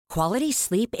Quality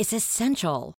sleep is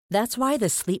essential. That's why the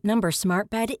Sleep Number Smart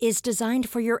Bed is designed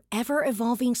for your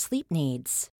ever-evolving sleep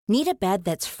needs. Need a bed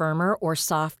that's firmer or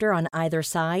softer on either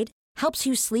side? Helps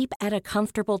you sleep at a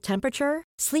comfortable temperature?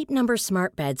 Sleep Number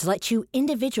Smart Beds let you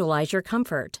individualize your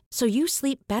comfort, so you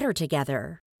sleep better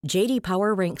together. J.D.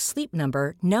 Power ranks Sleep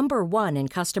Number number 1 in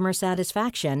customer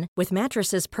satisfaction with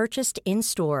mattresses purchased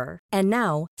in-store. And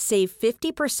now, save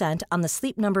 50% on the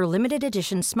Sleep Number Limited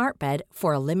Edition Smart Bed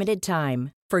for a limited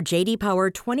time. For J.D. Power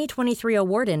 2023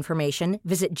 award information,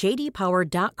 visit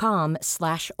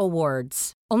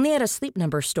jdpower.com/awards. Only at a Sleep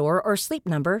Number store or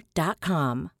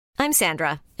sleepnumber.com. I'm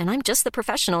Sandra, and I'm just the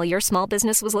professional your small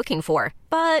business was looking for.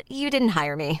 But you didn't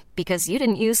hire me because you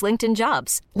didn't use LinkedIn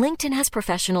Jobs. LinkedIn has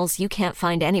professionals you can't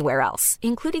find anywhere else,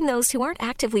 including those who aren't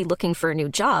actively looking for a new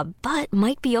job, but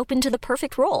might be open to the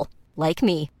perfect role, like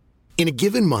me. In a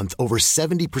given month, over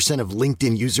 70% of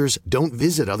LinkedIn users don't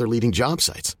visit other leading job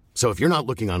sites. So if you're not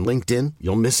looking on LinkedIn,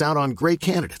 you'll miss out on great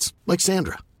candidates like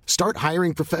Sandra. Start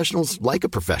hiring professionals like a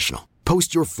professional.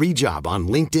 Post your free job on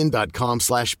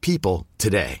linkedin.com/people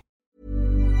today.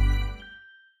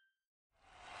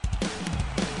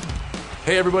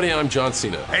 Hey everybody, I'm John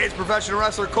Cena. Hey, it's professional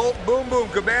wrestler Colt Boom Boom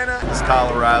Cabana. It's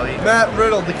Kyle O'Reilly. Matt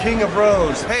Riddle, the King of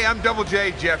Rose. Hey, I'm Double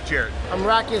J, Jeff Jarrett. I'm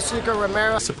Rocky Asuka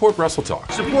Romero. Support Wrestle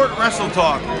Talk. Support Wrestle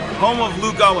Talk, home of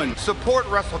Luke Owen. Support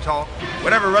Wrestle Talk.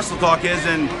 Whatever Wrestle Talk is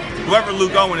and whoever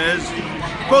Luke Owen is,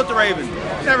 quote the Raven,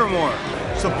 nevermore.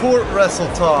 Support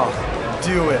Wrestle Talk.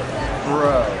 Do it,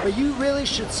 bro. But you really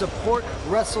should support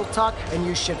Wrestle Talk, and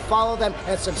you should follow them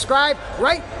and subscribe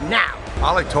right now.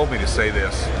 Ollie told me to say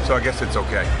this, so I guess it's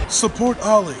okay. Support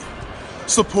Ollie.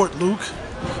 Support Luke.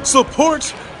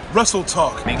 Support Wrestle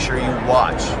Talk. Make sure you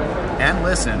watch and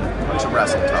listen to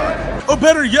Wrestle Talk. Or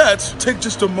better yet, take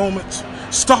just a moment,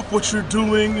 stop what you're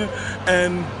doing,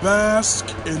 and bask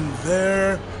in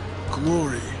their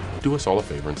glory. Do us all a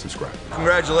favor and subscribe.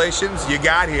 Congratulations, you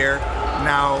got here.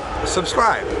 Now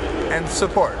subscribe and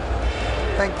support.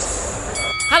 Thanks.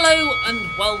 Hello and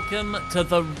welcome to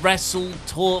the Wrestle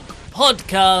Talk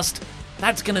podcast.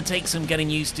 That's going to take some getting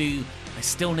used to. I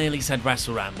still nearly said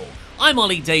Wrestle Ramble. I'm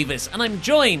Ollie Davis and I'm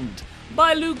joined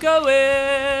by Luke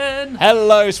Owen.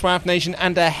 Hello, Swaff Nation,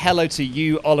 and a hello to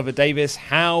you, Oliver Davis.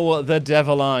 How the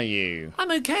devil are you?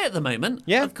 I'm okay at the moment.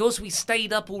 Yeah. Of course, we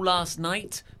stayed up all last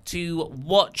night to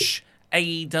watch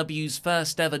AEW's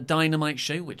first ever Dynamite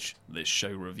show, which this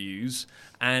show reviews,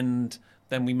 and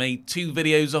then we made 2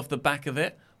 videos off the back of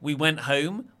it. We went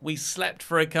home, we slept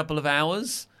for a couple of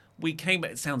hours, we came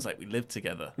back. It sounds like we lived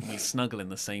together. We snuggle in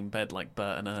the same bed like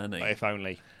Bert and Ernie. If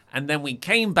only. And then we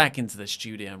came back into the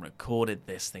studio and recorded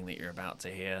this thing that you're about to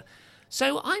hear.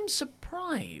 So I'm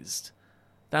surprised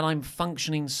that I'm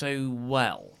functioning so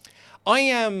well. I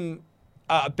am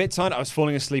a bit tired. I was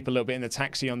falling asleep a little bit in the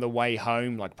taxi on the way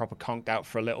home, like proper conked out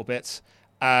for a little bit.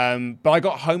 But I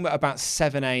got home at about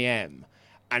 7 a.m.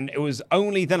 And it was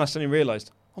only then I suddenly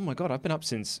realised, oh my God, I've been up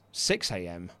since 6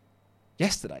 a.m.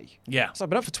 yesterday. Yeah. So I've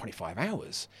been up for 25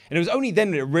 hours. And it was only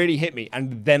then that it really hit me.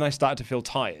 And then I started to feel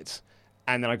tired.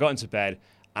 And then I got into bed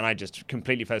and I just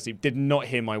completely fell asleep. Did not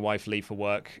hear my wife leave for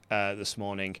work this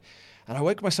morning. And I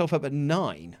woke myself up at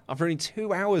 9 after only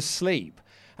 2 hours sleep.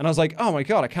 And I was like, oh my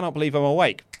God, I cannot believe I'm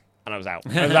awake. And I was out.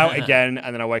 I was out again.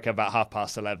 And then I woke up about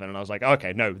 11:30. And I was like,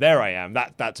 okay, no, there I am.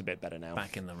 That's a bit better now.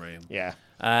 Back in the room. Yeah.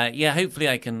 Yeah, hopefully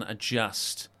I can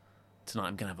adjust. Tonight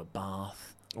I'm going to have a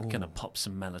bath. I'm going to pop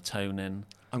some melatonin.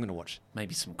 I'm going to watch.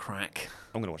 Maybe some crack.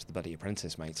 I'm going to watch The Bloody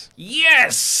Apprentice, mate.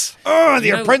 Yes! Oh, The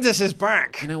Apprentice is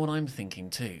back. You know what I'm thinking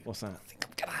too? What's that? I think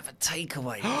I'm going to have a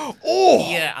takeaway. Oh!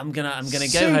 Yeah, I'm gonna go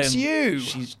home. Suits you.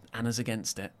 Anna's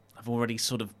against it. I've already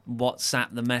sort of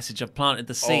WhatsApped the message. I've planted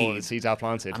the seed. Oh, the seeds are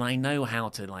planted. And I know how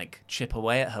to, like, chip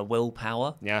away at her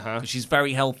willpower. Yeah, huh? Because she's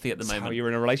very healthy at the moment. How you're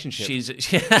in a relationship. She's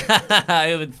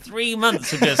over 3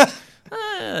 months of just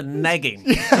negging.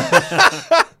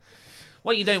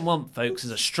 What you don't want, folks,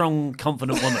 is a strong,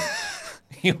 confident woman.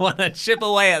 You want to chip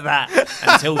away at that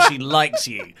until she likes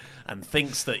you and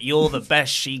thinks that you're the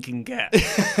best she can get.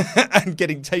 And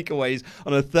getting takeaways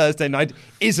on a Thursday night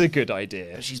is a good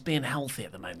idea. But she's being healthy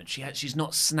at the moment. She's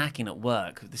not snacking at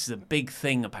work. This is a big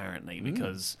thing, apparently,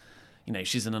 because you know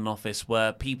she's in an office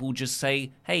where people just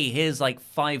say, hey, here's like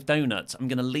 5 donuts. I'm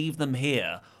going to leave them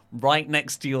here right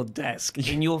next to your desk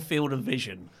in your field of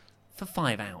vision for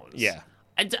 5 hours. Yeah.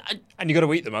 And you got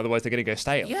to eat them, otherwise they're going to go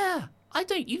stale. Yeah.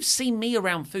 You've seen me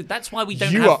around food. That's why we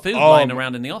don't have food lying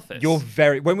around in the office.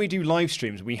 When we do live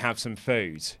streams, we have some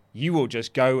food. You will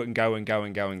just go and go and go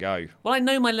and go and go. Well, I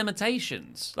know my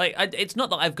limitations. It's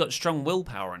not that I've got strong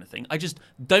willpower or anything. I just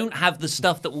don't have the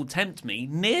stuff that will tempt me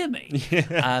near me.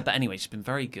 But anyway, she's been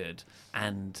very good.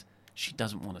 And she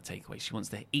doesn't want a takeaway. She wants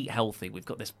to eat healthy. We've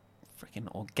got this freaking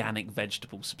organic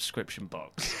vegetable subscription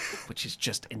box, which is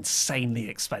just insanely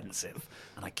expensive.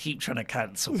 And I keep trying to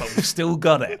cancel, but we've still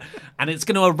got it. And it's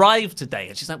going to arrive today.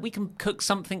 And she's like, we can cook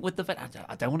something with the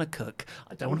I don't want to cook.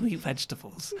 I don't want to eat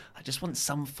vegetables. I just want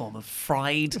some form of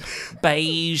fried,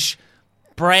 beige,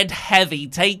 bread-heavy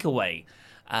takeaway.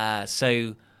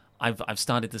 So I've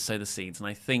started to sow the seeds. And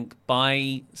I think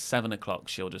by 7 o'clock,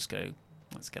 she'll just go,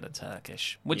 let's get a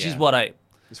Turkish, which is what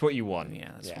It's what you want.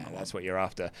 Yeah, that's what you're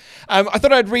after. I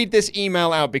thought I'd read this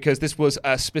email out because this was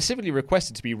specifically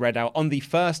requested to be read out on the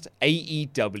first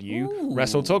AEW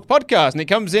Wrestle Talk podcast. And it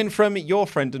comes in from your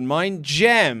friend and mine,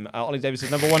 Jem, Ollie Davis'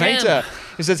 number one hater.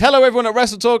 He says, hello, everyone at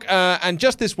Wrestle Talk. And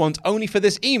just this once, only for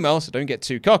this email, so don't get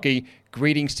too cocky.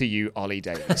 Greetings to you, Ollie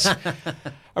Davis.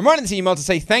 I'm writing this email to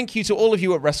say thank you to all of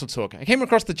you at Wrestle Talk. I came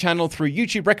across the channel through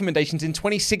YouTube recommendations in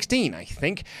 2016, I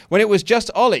think, when it was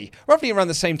just Ollie. Roughly around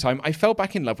the same time, I fell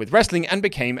back in love with wrestling and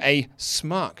became a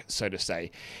smark, so to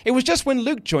say. It was just when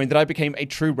Luke joined that I became a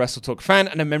true Wrestle Talk fan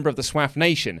and a member of the SWAF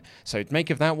Nation. So make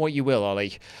of that what you will,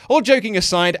 Ollie. All joking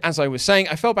aside, as I was saying,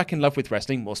 I fell back in love with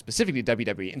wrestling, more specifically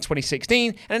WWE, in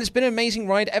 2016, and it's been an amazing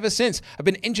ride ever since. I've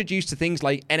been introduced to things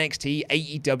like NXT,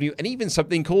 AEW, and even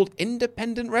something called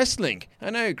independent wrestling.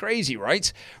 I know, crazy,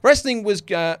 right? Wrestling was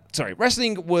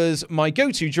my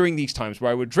go-to during these times where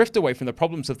I would drift away from the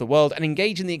problems of the world and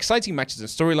engage in the exciting matches and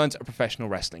storylines of professional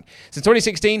wrestling. Since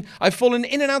 2016, I've fallen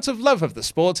in and out of love of the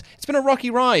sport. It's been a rocky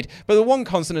ride, but the one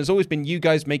constant has always been you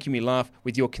guys making me laugh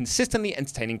with your consistently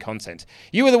entertaining content.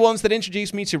 You are the ones that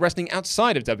introduced me to wrestling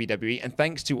outside of WWE, and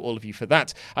thanks to all of you for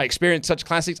that. I experienced such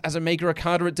classics as Omega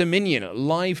Okada at Dominion,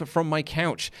 live from my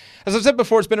couch. As I've said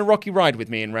before, it's been a rocky ride with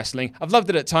me in wrestling. I've loved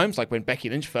it at times, like when Becky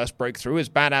Lynch first broke through as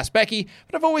Badass Becky,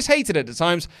 but I've always hated it at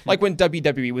times, like when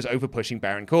WWE was over-pushing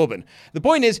Baron Corbin. The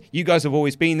point is, you guys have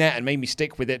always been there and made me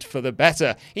stick with it for the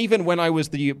better. Even when I was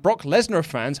the Brock Lesnar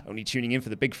fans, only tuning in for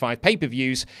the Big 5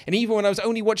 pay-per-views, and even when I was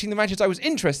only watching the matches I was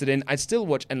interested in, I'd still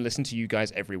watch and listen to you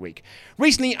guys every week.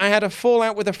 Recently, I had a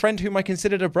fallout with a friend whom I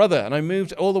considered a brother, and I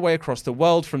moved all the way across the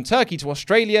world from Turkey to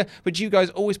Australia, but you guys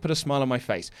always put a smile on my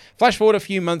face. Flash forward a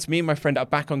few months, me and my friend are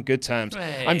back on good terms.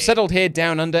 Hey. I'm settled here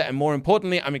down under, and more importantly,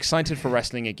 I'm excited for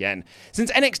wrestling again.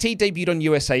 Since NXT debuted on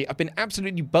USA, I've been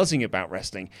absolutely buzzing about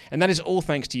wrestling, and that is all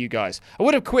thanks to you guys. I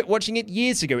would have quit watching it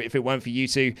years ago if it weren't for you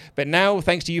two, but now,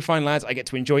 thanks to you fine lads, I get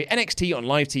to enjoy NXT on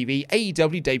live TV,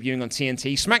 AEW debuting on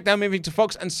TNT, SmackDown moving to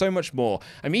Fox, and so much more.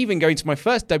 I'm even going to my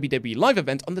first WWE live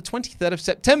event on the 23rd of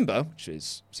September, which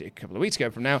is a couple of weeks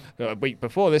ago from now, a week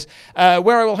before this,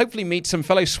 where I will hopefully meet some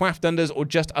fellow SWAF-dunders or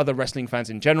just other wrestling fans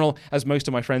in general, as most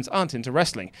of my friends aren't into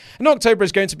wrestling. And October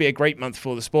is going to be a great month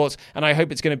for the sport, and I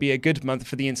hope it's going to be a good month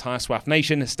for the entire SWAF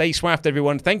Nation. Stay SWAFed,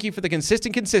 everyone. Thank you for the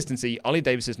consistent consistency. Ollie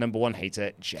Davis's number one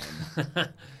hater, Jem.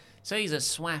 So he's a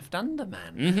swaffed under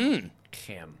man. Mm-hmm.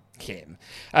 Kim.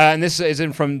 And this is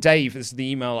in from Dave. This is the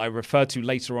email I referred to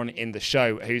later on in the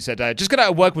show, who said, just got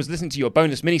out of work, was listening to your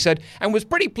bonus mini-sode, and was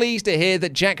pretty pleased to hear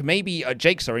that Jake may be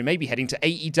heading to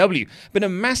AEW. Been a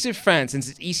massive fan since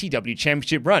its ECW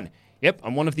championship run. Yep,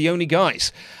 I'm one of the only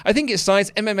guys. I think his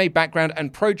size, MMA background,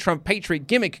 and pro-Trump patriot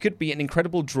gimmick could be an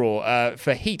incredible draw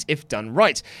for Heat if done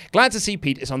right. Glad to see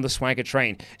Pete is on the swagger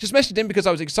train. Just messaged in because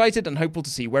I was excited and hopeful to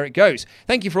see where it goes.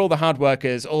 Thank you for all the hard work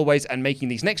as always and making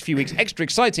these next few weeks extra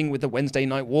exciting with the Wednesday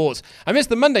Night Wars. I missed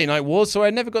the Monday Night Wars, so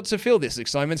I never got to feel this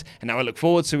excitement, and now I look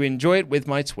forward to enjoy it with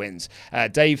my twins.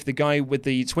 Dave, the guy with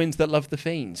the twins that love the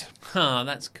Fiend.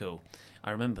 That's cool.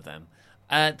 I remember them.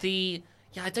 I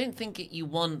don't think you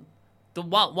want...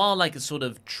 While like a sort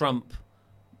of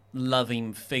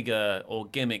Trump-loving figure or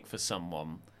gimmick for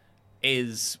someone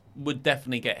would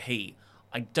definitely get heat,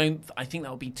 I think that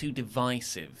would be too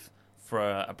divisive for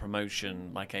a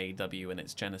promotion like AEW in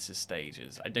its genesis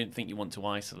stages. I don't think you want to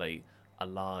isolate a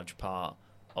large part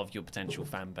of your potential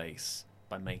fan base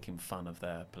by making fun of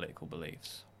their political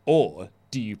beliefs. Or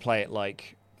do you play it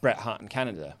like Bret Hart in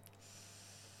Canada,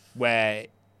 where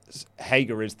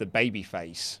Hager is the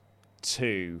babyface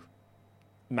to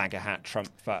MAGA hat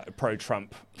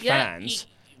pro-Trump fans,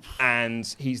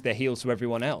 and he's the heel to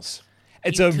everyone else.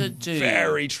 It's a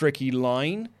very tricky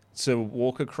line to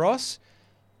walk across,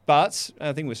 but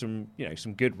I think with some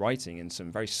good writing and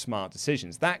some very smart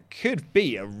decisions, that could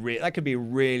be a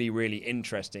really, really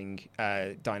interesting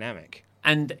dynamic.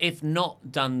 And if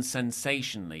not done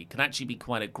sensationally, can actually be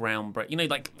quite a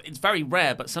groundbreaking. It's very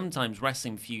rare, but sometimes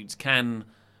wrestling feuds can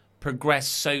progress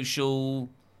social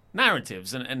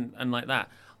narratives and like that.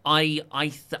 I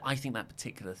think that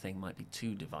particular thing might be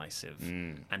too divisive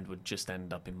and would just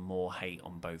end up in more hate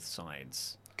on both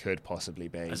sides. Could possibly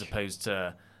be. As opposed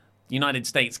to United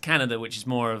States, Canada, which is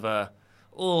more of a,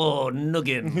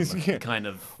 nuggin kind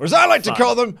of. Or as I like fun. to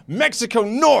call them, Mexico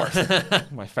North.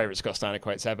 My favourite Scott Steiner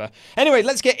quotes ever. Anyway,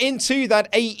 let's get into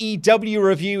that AEW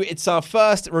review. It's our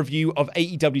first review of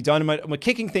AEW Dynamite, and we're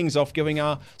kicking things off giving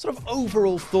our sort of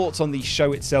overall thoughts on the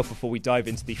show itself before we dive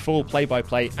into the full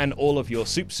play-by-play and all of your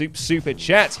super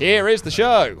chats. Here is the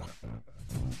show.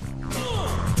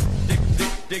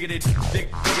 Diggity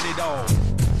dog.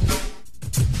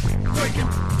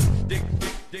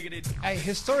 A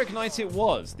historic night it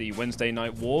was. The Wednesday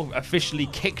Night War officially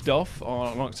kicked off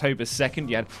on October 2nd.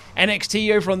 You had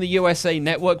NXT over on the USA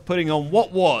Network putting on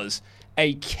what was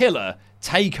a killer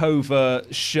takeover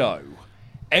show.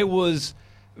 It was...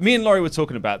 Me and Laurie were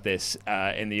talking about this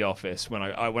in the office when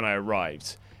I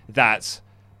arrived. That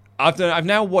I've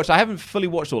now watched... I haven't fully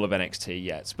watched all of NXT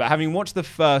yet, but having watched the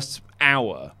first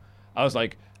hour, I was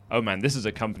like... Oh man, this is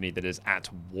a company that is at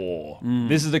war.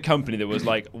 This is a company that was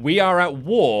like, we are at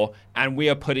war and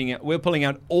we're pulling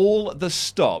out all the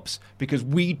stops because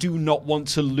we do not want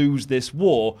to lose this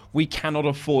war. We cannot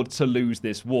afford to lose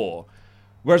this war.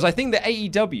 Whereas I think that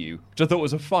AEW, which I thought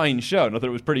was a fine show and I thought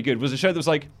it was pretty good, was a show that was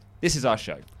like, this is our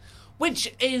show.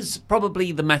 Which is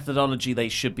probably the methodology they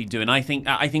should be doing. I think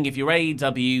if you're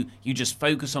AEW, you just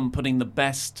focus on putting the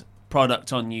best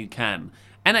product on you can.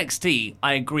 NXT,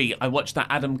 I agree. I watched that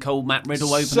Adam Cole, Matt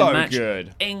Riddle opening match. So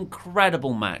good.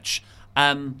 Incredible match.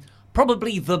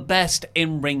 Probably the best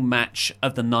in-ring match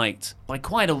of the night by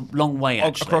quite a long way,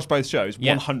 actually. Across both shows,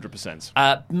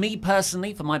 100%. Me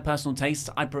personally, for my personal taste,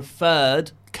 I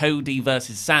preferred Cody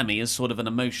versus Sammy as sort of an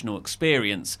emotional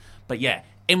experience. But yeah,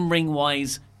 in-ring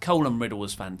wise, Cole and Riddle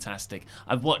was fantastic.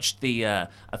 I've watched a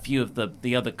few of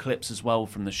the other clips as well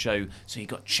from the show. So you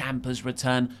got Ciampa's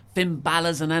return. Finn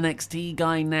Balor's an NXT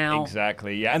guy now.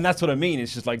 Exactly, yeah, and that's what I mean.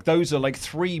 It's just like those are like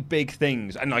three big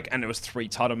things, and it was 3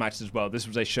 title matches as well. This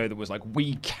was a show that was like,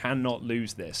 we cannot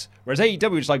lose this. Whereas AEW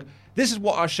was like, this is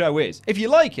what our show is. If you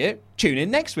like it, tune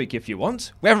in next week if you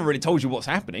want. We haven't really told you what's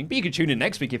happening, but you can tune in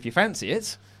next week if you fancy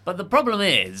it. But the problem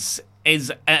is,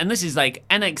 and this is like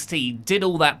NXT did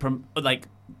all that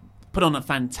put on a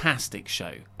fantastic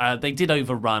show. They did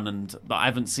overrun, but I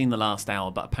haven't seen the last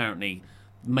hour, but apparently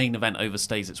the main event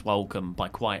overstays its welcome by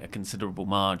quite a considerable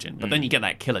margin. But then you get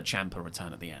that killer Ciampa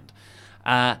return at the end.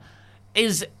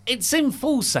 It's in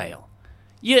Full Sail.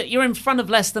 You're in front of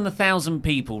less than 1,000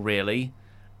 people, really.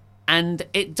 And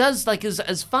it does, like,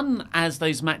 as fun as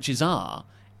those matches are,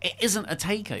 it isn't a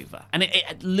takeover. And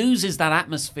it loses that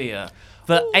atmosphere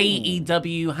that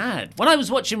AEW had. When I was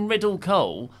watching Riddle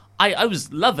Cole, I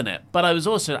was loving it, but I was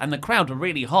also, and the crowd were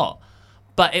really hot,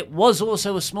 but it was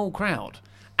also a small crowd,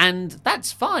 and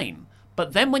that's fine.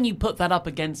 But then when you put that up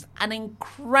against an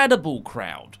incredible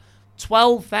crowd,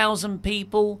 12,000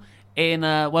 people in,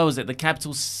 where was it, the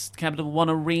Capital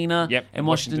One Arena in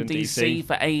Washington, D.C.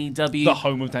 for AEW. The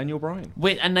home of Daniel Bryan.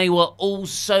 And they were all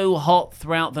so hot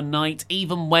throughout the night,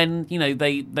 even when,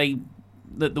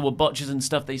 there were botches and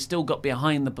stuff, they still got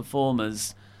behind the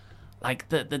performers. Like,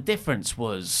 the difference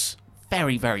was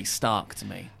very, very stark to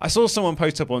me. I saw someone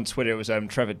post up on Twitter, it was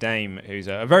Trevor Dame, who's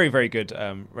a very, very good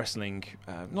wrestling,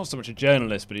 not so much a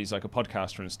journalist, but he's like a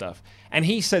podcaster and stuff. And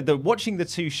he said that watching the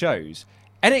two shows,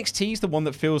 NXT is the one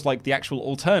that feels like the actual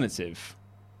alternative.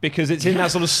 Because it's in that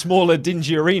sort of smaller,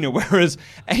 dingy arena, whereas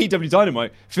AEW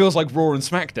Dynamite feels like Raw and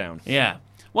SmackDown. Yeah.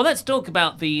 Well, let's talk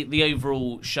about the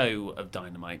overall show of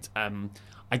Dynamite.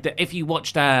 If you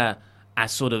watched our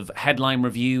sort of headline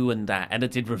review and our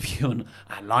edited review and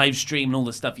our live stream and all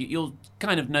the stuff, you'll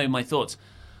kind of know my thoughts.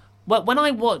 Well, when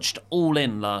I watched All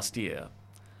In last year,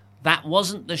 that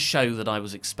wasn't the show that I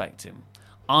was expecting.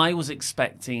 I was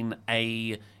expecting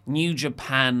a New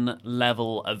Japan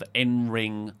level of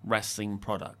in-ring wrestling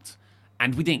product.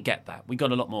 And we didn't get that. We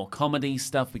got a lot more comedy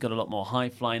stuff. We got a lot more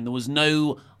high-flying. There was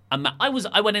no... I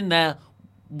went in there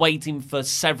waiting for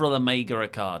several Omega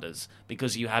Okadas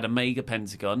because you had Omega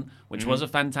Pentagon, which was a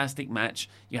fantastic match.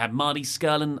 You had Marty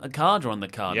Scurll and Okada on the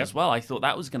card as well. I thought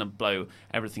that was going to blow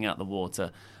everything out the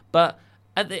water. But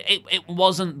it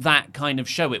wasn't that kind of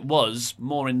show. It was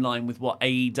more in line with what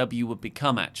AEW would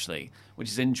become, actually, which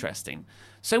is interesting.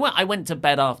 So I went to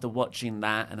bed after watching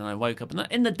that, and then I woke up. And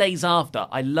in the days after,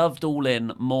 I loved All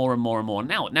In more and more and more.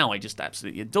 Now I just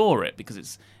absolutely adore it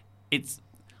because it's.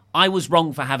 I was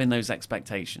wrong for having those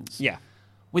expectations. Yeah.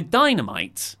 With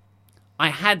Dynamite, I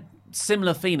had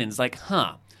similar feelings. Like,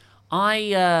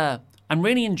 I'm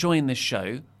really enjoying this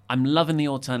show. I'm loving the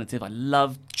alternative. I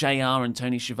love JR and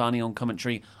Tony Schiavone on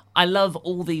commentary. I love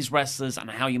all these wrestlers and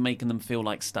how you're making them feel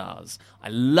like stars. I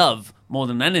love, more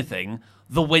than anything,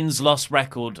 the wins-loss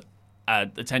record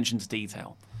attention to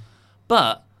detail.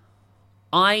 But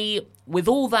with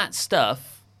all that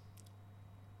stuff,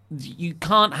 you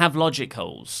can't have logic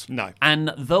holes. No.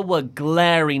 And there were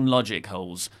glaring logic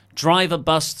holes. Drive a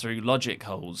bus through logic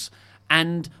holes.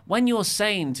 And when you're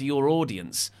saying to your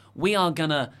audience, we're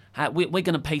gonna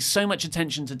pay so much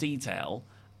attention to detail,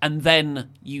 and then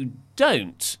you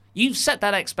don't, you've set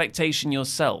that expectation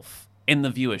yourself in the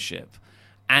viewership.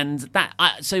 And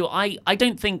I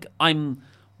don't think I'm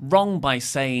wrong by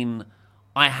saying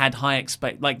I had high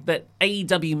like that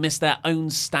AEW missed their own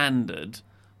standard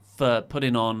for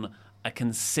putting on a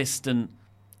consistent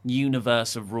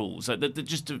universe of rules. So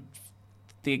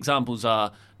the examples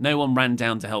are no one ran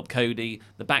down to help Cody,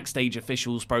 the backstage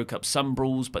officials broke up some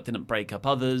rules but didn't break up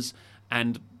others,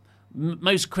 and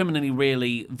most criminally,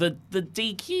 really, the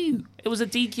DQ. It was a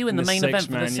DQ in the main event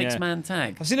for the six-man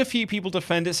tag. I've seen a few people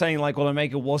defend it, saying like, "Well,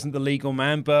 Omega wasn't the legal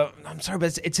man," but I'm sorry,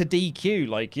 but it's a DQ.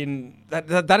 Like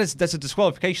that's a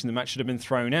disqualification. The match should have been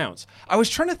thrown out. I was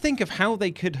trying to think of how they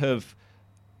could have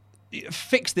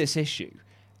fixed this issue,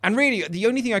 and really, the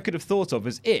only thing I could have thought of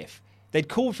is if they'd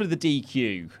called for the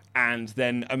DQ, and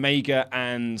then Omega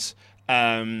and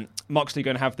Moxley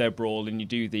going to have their brawl, and you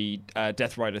do the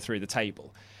Death Rider through the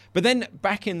table. But then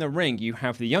back in the ring, you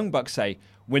have the Young Bucks say,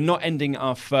 we're not ending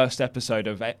our first episode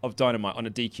of Dynamite on a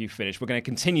DQ finish. We're going to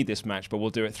continue this match, but we'll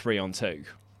do it 3-on-2.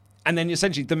 And then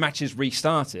essentially the match is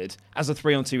restarted as a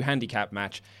 3-on-2 handicap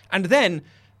match. And then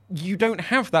you don't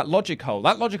have that logic hole.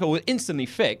 That logic hole was instantly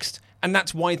fixed, and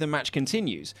that's why the match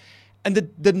continues. And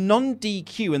the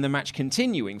non-DQ and the match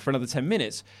continuing for another 10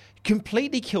 minutes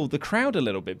completely killed the crowd a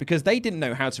little bit because they didn't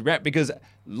know how to react because,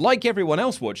 like everyone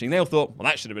else watching, they all thought, well,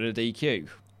 that should have been a DQ.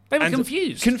 They were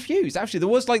confused. Confused, actually. There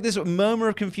was like this murmur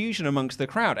of confusion amongst the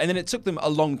crowd. And then it took them a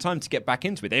long time to get back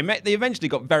into it. They eventually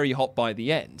got very hot by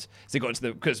the end. So they got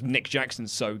into because Nick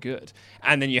Jackson's so good.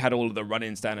 And then you had all of the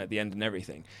run-ins down at the end and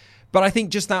everything. But I think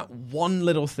just that one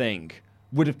little thing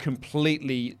would have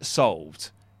completely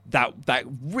solved that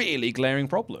really glaring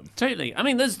problem. Totally. I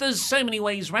mean, there's so many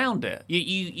ways around it.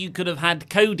 You could have had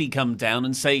Cody come down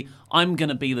and say, I'm going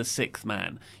to be the sixth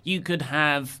man. You could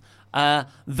have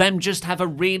them just have a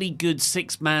really good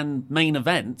six-man main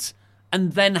event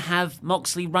and then have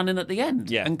Moxley run in at the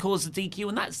end and cause the DQ,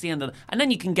 and that's the end of it. And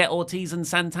then you can get Ortiz and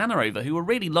Santana over, who were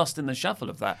really lost in the shuffle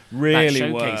of that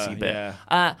showcasey bit.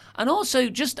 Yeah. And also,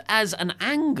 just as an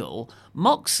angle,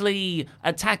 Moxley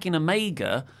attacking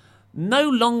Omega no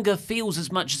longer feels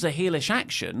as much as a heelish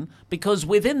action because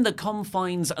within the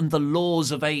confines and the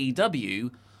laws of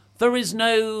AEW, there is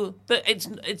no...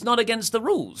 It's not against the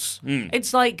rules.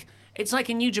 It's like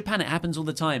in New Japan, it happens all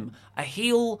the time. A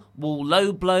heel will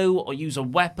low blow or use a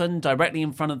weapon directly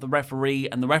in front of the referee,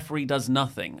 and the referee does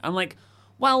nothing. I'm like,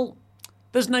 well,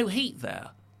 there's no heat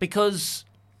there because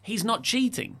he's not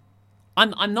cheating.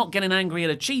 I'm not getting angry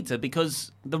at a cheater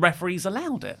because the referee's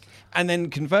allowed it. And then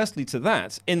conversely to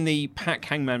that, in the Pac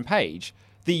Hangman Page,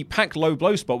 the Pac low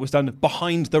blow spot was done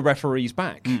behind the referee's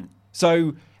back.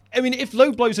 So... I mean, if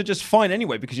low blows are just fine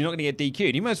anyway, because you're not going to get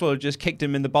DQ'd, you might as well have just kicked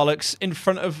him in the bollocks in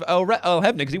front of Earl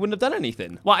Hebner, because he wouldn't have done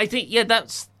anything. Well, I think,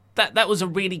 that was a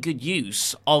really good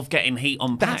use of getting heat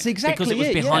on Pac. That's exactly because it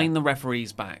was behind the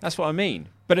referee's back. That's what I mean.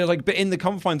 But in the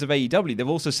confines of AEW, they've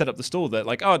also set up the stall that,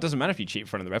 like, it doesn't matter if you cheat in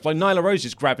front of the ref. Like, Nyla Rose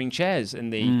just grabbing chairs in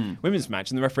the women's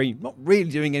match, and the referee not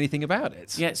really doing anything about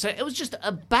it. Yeah, so it was just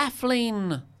a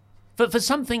baffling... For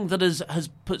something that has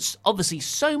put obviously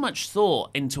so much thought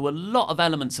into a lot of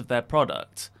elements of their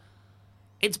product,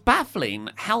 it's baffling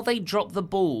how they drop the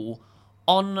ball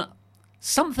on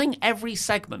something every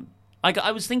segment.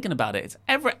 I was thinking about it.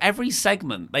 Every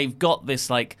segment they've got this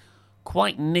like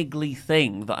quite niggly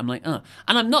thing that I'm like, And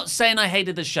I'm not saying I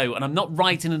hated the show, and I'm not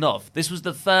writing it off. This was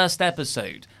the first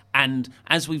episode. And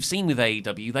as we've seen with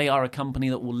AEW, they are a company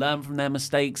that will learn from their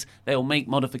mistakes. They will make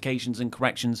modifications and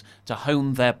corrections to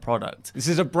hone their product. This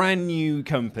is a brand new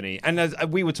company. And as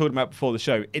we were talking about before the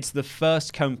show, it's the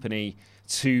first company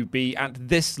to be at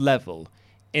this level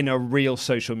in a real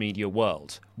social media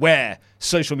world, where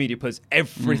social media puts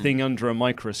everything under a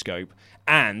microscope.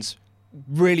 And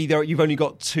really, you've only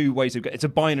got two ways of... It's a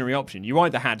binary option. You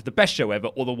either had the best show ever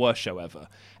or the worst show ever.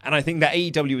 And I think that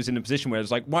AEW is in a position where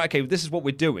it's like, well, okay, this is what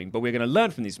we're doing, but we're going to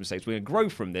learn from these mistakes. We're going to grow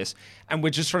from this. And we're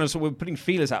just trying to... we're putting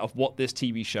feelers out of what this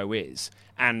TV show is.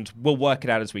 And we'll work it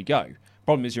out as we go.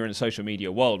 Problem is, you're in a social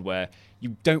media world where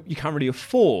you can't really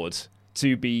afford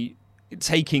to be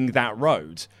taking that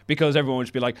road, because everyone would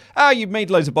just be like, you've made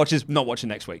loads of botches, not watching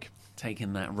next week.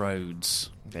 Taking that roads.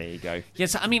 There you go.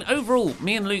 Yes, I mean, overall,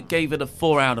 me and Luke gave it a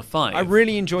 4 out of 5. I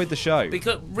really enjoyed the show.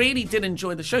 Really did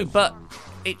enjoy the show, but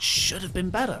it should have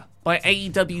been better. By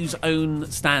AEW's own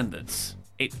standards,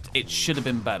 it should have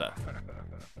been better.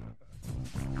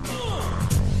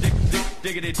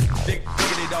 Diggity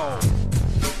dog.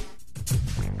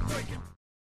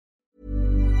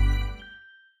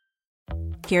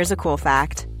 Here's a cool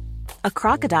fact. A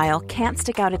crocodile can't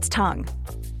stick out its tongue.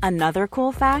 Another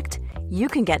cool fact, you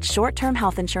can get short-term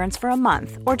health insurance for a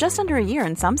month or just under a year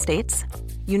in some states.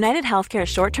 United Healthcare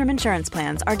short-term insurance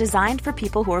plans are designed for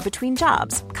people who are between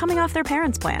jobs, coming off their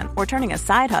parents' plan, or turning a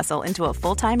side hustle into a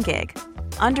full-time gig.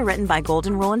 Underwritten by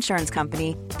Golden Rule Insurance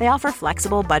Company, they offer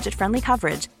flexible, budget-friendly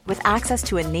coverage with access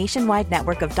to a nationwide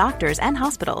network of doctors and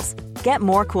hospitals. Get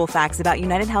more cool facts about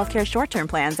United Healthcare short-term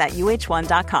plans at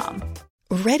uh1.com.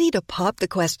 Ready to pop the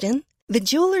question? The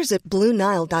jewelers at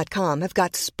BlueNile.com have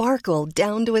got sparkle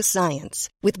down to a science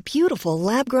with beautiful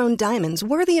lab-grown diamonds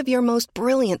worthy of your most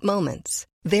brilliant moments.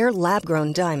 Their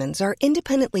lab-grown diamonds are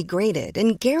independently graded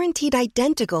and guaranteed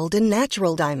identical to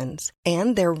natural diamonds,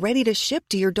 and they're ready to ship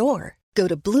to your door. Go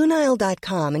to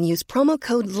BlueNile.com and use promo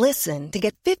code LISTEN to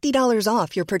get $50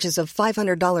 off your purchase of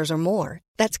 $500 or more.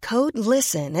 That's code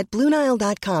LISTEN at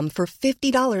BlueNile.com for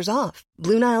 $50 off.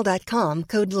 BlueNile.com,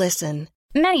 code LISTEN.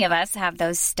 Many of us have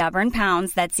those stubborn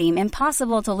pounds that seem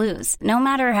impossible to lose, no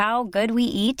matter how good we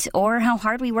eat or how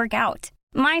hard we work out.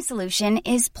 My solution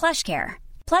is PlushCare.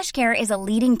 PlushCare is a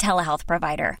leading telehealth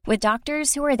provider with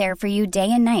doctors who are there for you day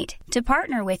and night to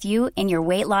partner with you in your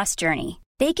weight loss journey.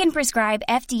 They can prescribe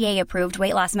FDA-approved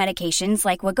weight loss medications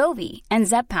like Wegovy and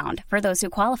Zepbound for those who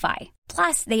qualify.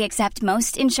 Plus, they accept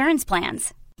most insurance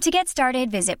plans. To get started,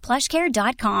 visit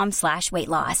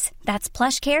plushcare.com/weightloss. That's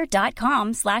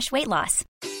plushcare.com/weightloss.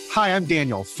 Hi, I'm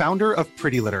Daniel, founder of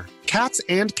Pretty Litter. Cats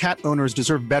and cat owners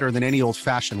deserve better than any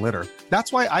old-fashioned litter.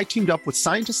 That's why I teamed up with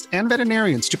scientists and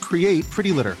veterinarians to create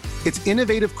Pretty Litter. Its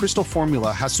innovative crystal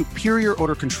formula has superior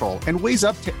odor control and weighs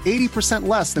up to 80%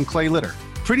 less than clay litter.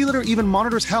 Pretty Litter even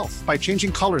monitors health by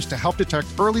changing colors to help detect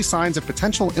early signs of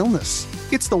potential illness.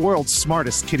 It's the world's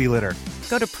smartest kitty litter.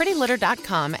 Go to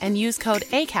prettylitter.com and use code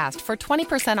ACAST for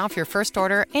 20% off your first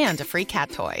order and a free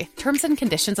cat toy. Terms and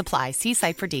conditions apply. See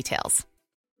site for details.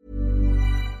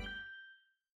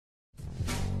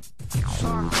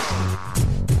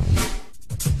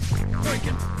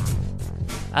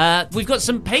 We've got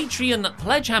some Patreon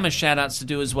Pledgehammer shout-outs to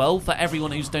do as well for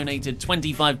everyone who's donated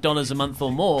 $25 a month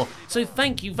or more. So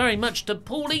thank you very much to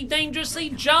Paulie Dangerously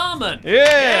Jarman.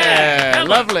 Yeah,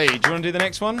 lovely. Do you want to do the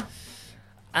next one?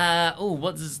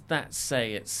 What does that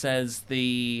say? It says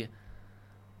the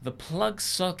plug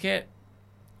socket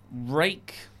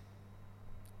rake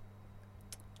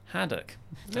haddock.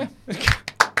 Yeah.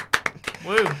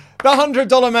 Woo. The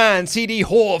 $100 Man, CD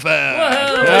Horvath.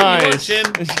 Whoa, nice.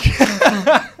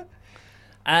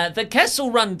 The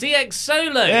Kessel Run DX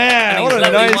Solo. Yeah, and what his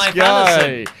a lovely nice wife, guy.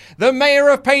 Alison. The Mayor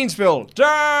of Painesville,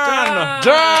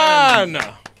 Dan.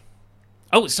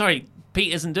 Oh, sorry,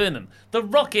 Pete isn't doing them. The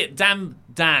Rocket Dan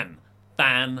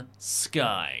Van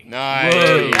Sky. Nice.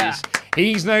 Whoa. Yeah.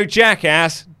 He's no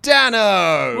jackass,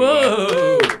 Dano.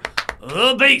 Whoa.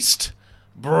 The Beast,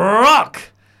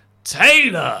 Brock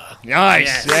Taylor.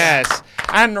 Nice, yes.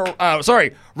 And,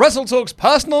 Wrestle Talk's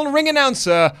personal ring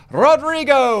announcer,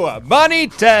 Rodrigo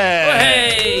Benitez.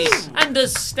 Hey! And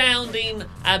astounding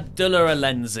Abdullah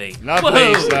Alenzi.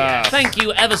 Lovely stuff. Thank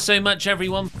you ever so much,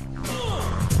 everyone.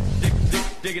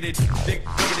 Diggity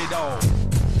dog.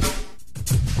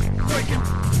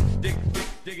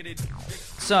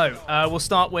 So, we'll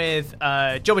start with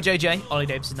Jobber JJ, Ollie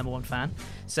Davis' #1 fan,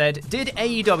 said, did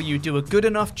AEW do a good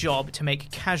enough job to make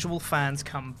casual fans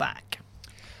come back?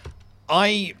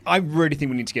 I really think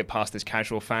we need to get past this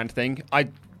casual fan thing.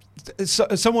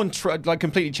 Someone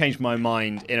completely changed my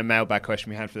mind in a mailbag question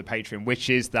we had for the Patreon, which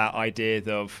is that idea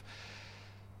of...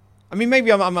 I mean,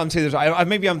 maybe I'm saying this.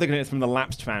 Maybe I'm thinking it from the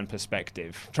lapsed fan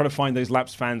perspective. Trying to find those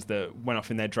lapsed fans that went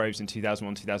off in their droves in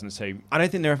 2001, 2002. I don't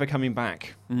think they're ever coming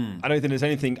back. I don't think there's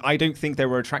anything. I don't think they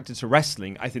were attracted to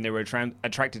wrestling. I think they were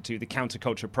attracted to the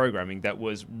counterculture programming that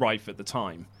was rife at the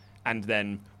time. And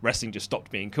then wrestling just stopped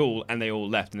being cool, and they all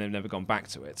left, and they've never gone back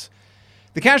to it.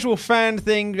 The casual fan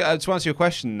thing, to answer your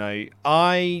question, though,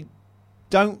 I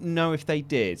don't know if they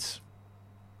did.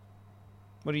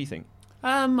 What do you think?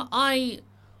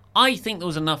 I think there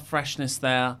was enough freshness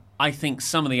there. I think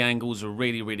some of the angles are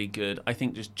really, really good. I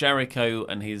think just Jericho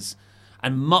and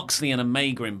Moxley and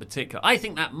Omega in particular. I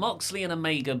think that Moxley and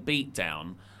Omega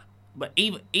beatdown, but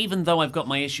even though I've got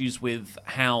my issues with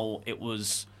how it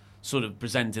was sort of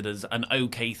presented as an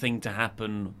okay thing to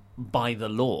happen by the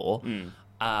law,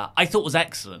 I thought was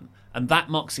excellent. And that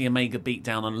Moxley Omega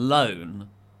beatdown alone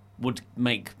would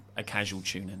make a casual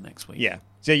tune-in next week. Yeah.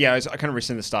 So, yeah, I kind of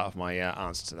rescind the start of my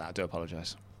answer to that. I do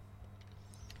apologise.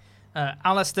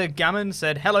 Alistair Gammon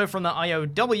said, hello from the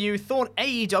IOW. Thought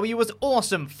AEW was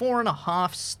awesome.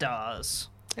 4.5 stars.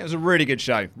 It was a really good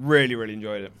show. Really, really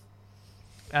enjoyed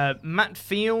it. Matt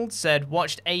Field said,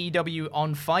 watched AEW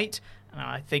on Fight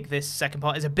I think this second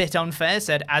part is a bit unfair.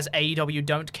 Said, as AEW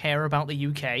don't care about the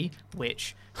UK,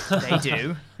 which they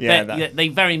do. They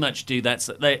very much do.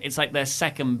 It's like their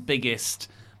second biggest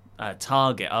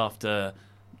target after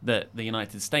the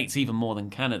United States, even more than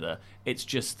Canada. It's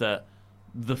just that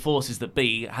the forces that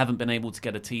be haven't been able to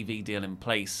get a TV deal in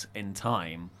place in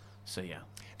time. So, yeah.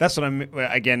 That's what I'm,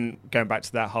 again, going back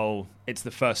to that whole, it's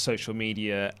the first social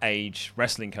media age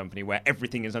wrestling company where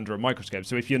everything is under a microscope.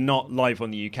 So if you're not live on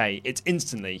the UK, it's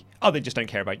instantly, they just don't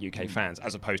care about UK fans,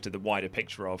 as opposed to the wider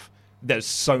picture of there's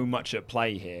so much at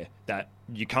play here that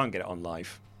you can't get it on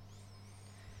live.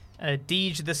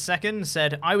 Deej II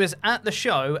said, I was at the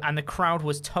show and the crowd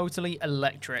was totally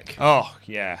electric. Oh,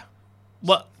 yeah.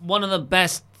 One of the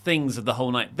best things of the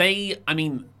whole night, they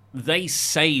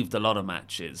saved a lot of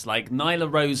matches. Like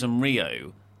Nyla Rose and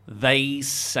Rio, they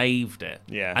saved it.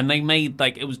 Yeah. And they made,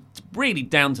 it was really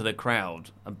down to the crowd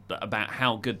about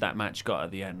how good that match got at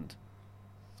the end.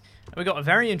 We got a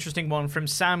very interesting one from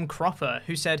Sam Cropper,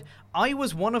 who said, I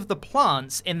was one of the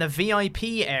plants in the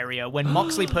VIP area when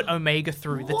Moxley put Omega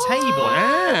through the table.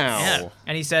 Wow. Yeah.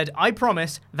 And he said, I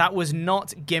promise that was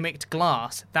not gimmicked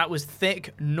glass. That was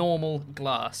thick, normal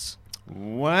glass.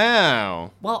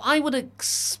 Wow. Well, I would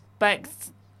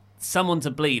expect someone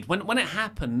to bleed. When it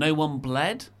happened, no one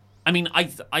bled. I mean, I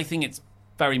think it's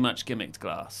very much gimmicked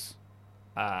glass.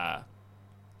 I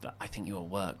think you were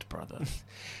worked, brother.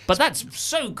 But that's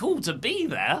so cool to be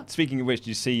there. Speaking of which,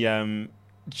 you see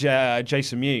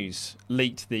Jason Mewes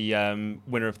leaked the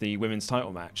winner of the women's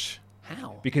title match.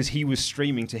 How? Because he was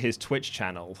streaming to his Twitch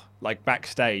channel,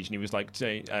 backstage, and he was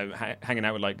hanging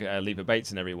out with Leva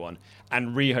Bates and everyone.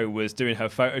 And Riho was doing her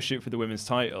photo shoot for the women's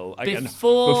title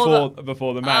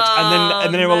before the match.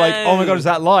 And then they were like, "Oh my god, is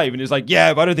that live?" And he was like,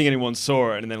 "Yeah, but I don't think anyone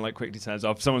saw it." And then quickly turns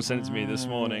off. Someone sent it to me this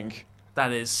morning.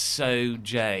 That is so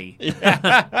Jay.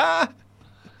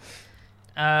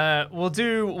 We'll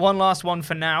do one last one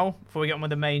for now before we get on with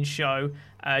the main show.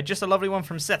 Just a lovely one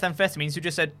from Seth Amphetamines, who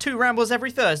just said, 2 rambles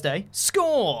every Thursday.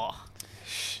 Score!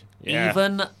 Yeah.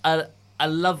 Even a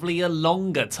lovelier,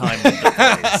 longer time with the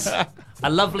boys. A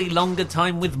lovely, longer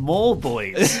time with more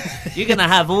boys. You're going to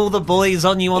have all the boys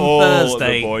on you on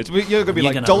Thursday. All the boys. You're going to be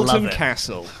like Dalton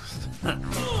Castle.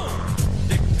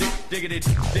 Diggity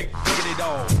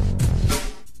dog.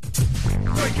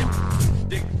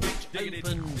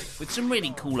 Open with some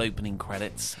really cool opening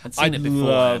credits. I'd seen it before.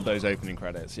 I love those opening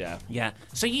credits, yeah. Yeah.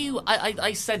 So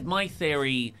I said my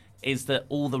theory is that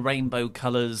all the rainbow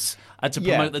colours are to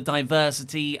promote the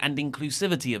diversity and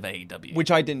inclusivity of AEW.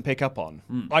 Which I didn't pick up on.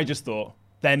 I just thought,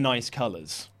 they're nice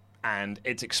colours. And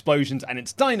it's explosions and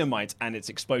it's dynamite and it's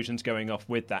explosions going off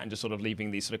with that and just sort of leaving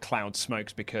these sort of cloud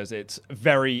smokes because it's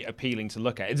very appealing to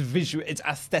look at. It's visual, it's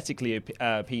aesthetically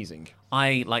appeasing.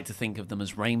 I like to think of them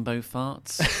as rainbow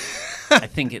farts. I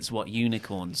think it's what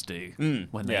unicorns do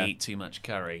when they eat too much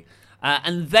curry.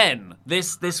 And then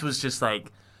this was just when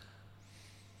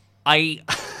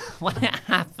it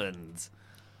happened,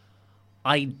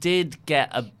 I did get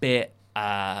a bit,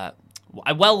 I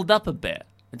welled up a bit.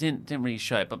 I didn't really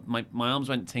show it, but my arms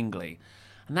went tingly.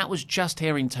 And that was just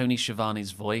hearing Tony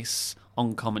Schiavone's voice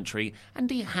on commentary.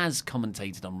 And he has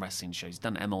commentated on wrestling shows. He's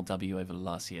done MLW over the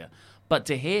last year. But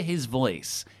to hear his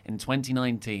voice in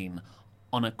 2019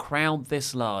 on a crowd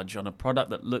this large, on a product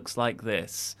that looks like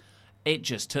this, it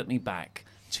just took me back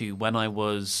to when I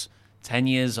was 10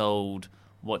 years old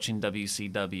watching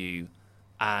WCW.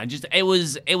 It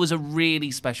was a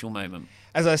really special moment.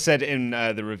 As I said in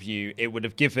the review, it would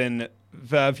have given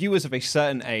the viewers of a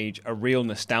certain age a real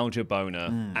nostalgia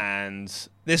boner. And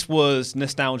this was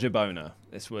nostalgia boner.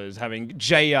 This was having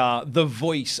JR, the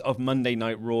voice of Monday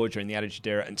Night Raw during the Attitude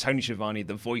Era, and Tony Schiavone,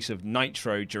 the voice of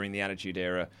Nitro during the Attitude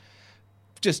Era.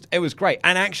 It was great.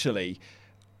 And actually,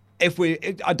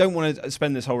 I don't want to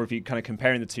spend this whole review kind of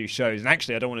comparing the two shows, and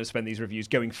actually I don't want to spend these reviews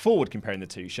going forward comparing the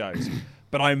two shows,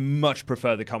 but I much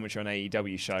prefer the commentary on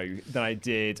AEW show than I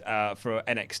did for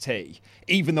NXT.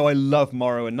 Even though I love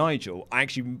Morrow and Nigel, I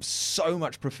actually so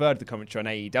much preferred the commentary on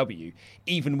AEW,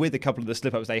 even with a couple of the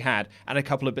slip-ups they had, and a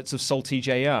couple of bits of salty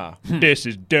JR. This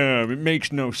is dumb, it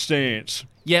makes no sense.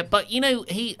 Yeah, but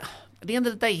at the end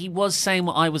of the day, he was saying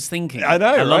what I was thinking. I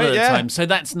know, a lot of the yeah. time. So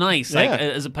that's nice,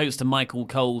 as opposed to Michael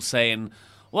Cole saying,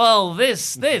 well,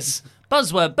 this,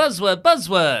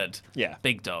 buzzword. Yeah.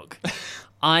 Big dog.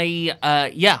 I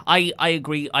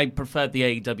agree. I preferred the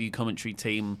AEW commentary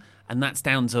team, and that's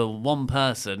down to one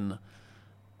person,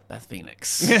 Beth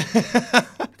Phoenix.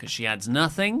 Because she adds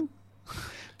nothing.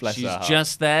 Bless She's her heart.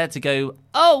 just there to go,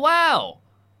 oh, wow.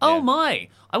 Oh, my.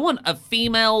 I want a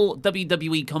female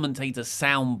WWE commentator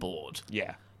soundboard.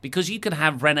 Yeah. because you could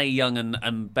have Renee Young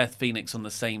and Beth Phoenix on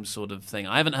the same sort of thing.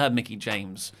 I haven't heard Mickie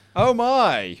James. Oh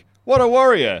my! What a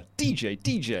warrior!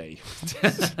 DJ.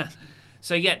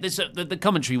 So yeah, the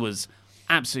commentary was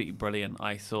absolutely brilliant.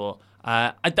 I thought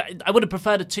I would have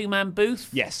preferred a 2-man booth.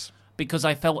 Yes. Because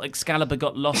I felt Excalibur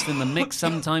got lost in the mix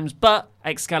sometimes, but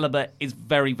Excalibur is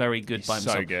very, very good by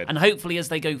himself. So good. And hopefully as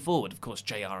they go forward, of course,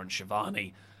 JR and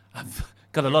Shivani have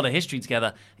got a lot of history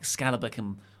together. Excalibur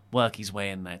can work his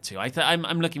way in there too.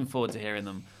 I'm looking forward to hearing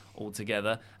them all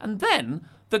together. And then,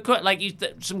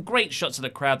 some great shots of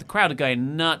the crowd. The crowd are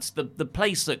going nuts. The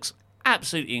place looks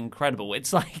absolutely incredible.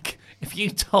 It's like if you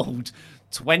told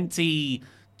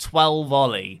 2012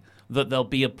 Ollie that there'll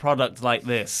be a product like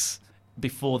this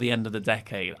before the end of the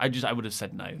decade, I would have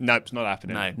said no. Nope, it's not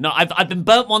happening. No, I've been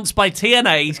burnt once by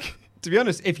TNA. To be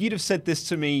honest, if you'd have said this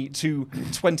to me to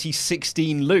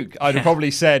 2016 Luke, I'd have probably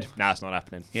said, nah, it's not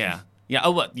happening. Yeah. Yeah,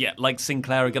 oh, what? Yeah, like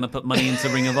Sinclair are going to put money into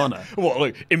Ring of Honor. What,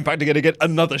 look, Impact are going to get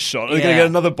another shot. They're going to get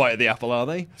another bite of the apple, are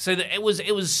they? So it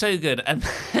was so good.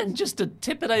 And just to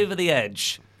tip it over the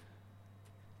edge,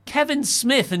 Kevin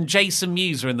Smith and Jason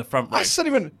Mewes are in the front row. I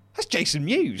suddenly went, that's Jason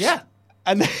Mewes. Yeah.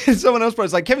 And then someone else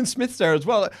was like, Kevin Smith's there as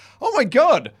well. Like, oh my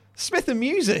God, Smith and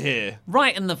Mewes are here.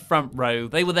 Right in the front row.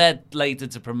 They were there later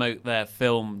to promote their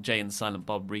film Jay and Silent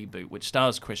Bob Reboot, which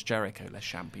stars Chris Jericho, Le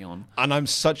Champion. And I'm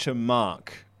such a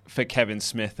mark for Kevin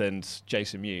Smith and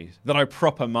Jason Mewes that I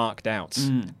proper marked out.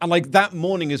 And like that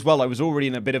morning as well, I was already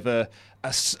in a bit of a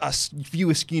View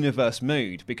Askew-universe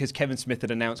mood because Kevin Smith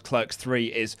had announced Clerks 3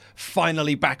 is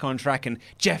finally back on track and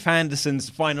Jeff Anderson's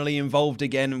finally involved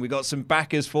again and we got some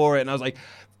backers for it. And I was like,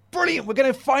 brilliant, we're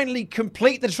going to finally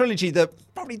complete the trilogy that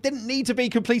probably didn't need to be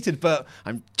completed, but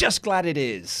I'm just glad it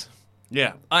is.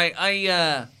 Yeah,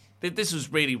 this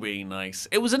was really, really nice.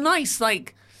 It was a nice,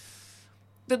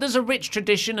 there's a rich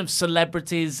tradition of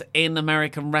celebrities in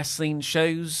American wrestling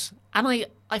shows, and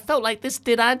I felt like this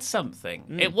did add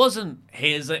something. It wasn't,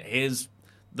 here's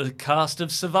the cast of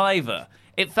Survivor.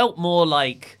 It felt more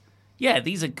like, yeah,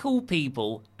 these are cool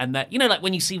people, and that, like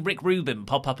when you see Rick Rubin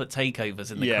pop up at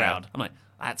takeovers in the crowd, I'm like,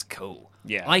 that's cool.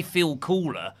 Yeah. I feel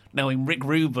cooler knowing Rick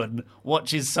Rubin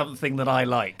watches something that I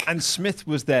like. And Smith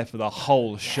was there for the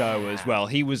whole show as well.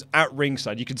 He was at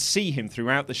ringside. You could see him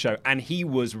throughout the show, and he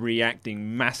was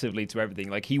reacting massively to everything.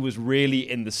 Like, he was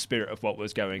really in the spirit of what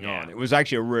was going on. It was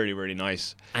actually a really, really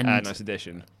nice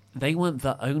addition. They weren't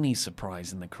the only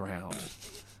surprise in the crowd.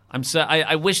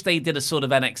 I wish they did a sort of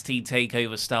NXT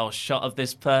TakeOver style shot of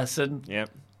this person.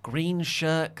 Yep. Green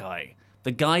shirt guy.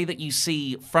 The guy that you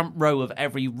see front row of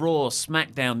every Raw,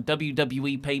 SmackDown,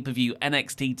 WWE pay-per-view,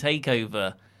 NXT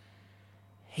TakeOver.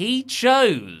 He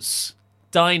chose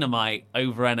Dynamite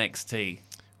over NXT.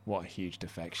 What a huge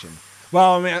defection.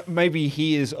 Well, I mean, maybe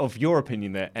he is of your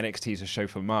opinion that NXT is a show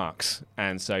for marks,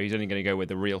 and so he's only going to go where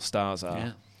the real stars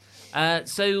are. Yeah.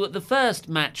 So the first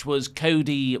match was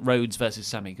Cody Rhodes versus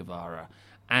Sammy Guevara,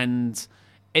 and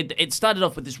it started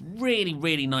off with this really,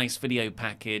 really nice video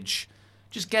package,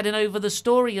 just getting over the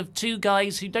story of two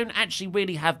guys who don't actually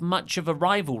really have much of a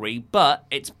rivalry, but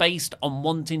it's based on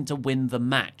wanting to win the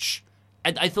match.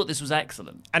 And I thought this was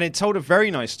excellent. And it told a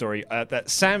very nice story that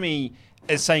Sammy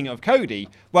is saying of Cody,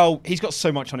 well, he's got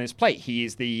so much on his plate. He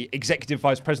is the executive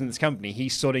vice president of this company.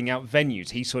 He's sorting out venues.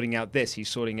 He's sorting out this. He's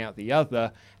sorting out the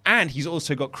other. And he's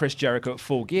also got Chris Jericho at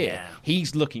Full Gear. Yeah.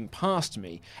 He's looking past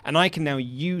me. And I can now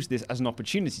use this as an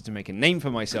opportunity to make a name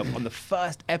for myself on the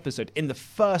first episode, in the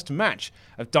first match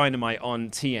of Dynamite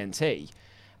on TNT.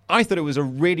 I thought it was a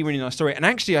really, really nice story. And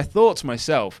actually, I thought to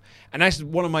myself, and that's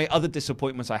one of my other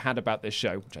disappointments I had about this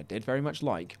show, which I did very much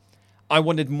like, I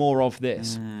wanted more of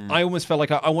this. I almost felt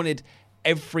like I wanted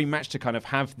every match to kind of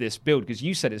have this build, because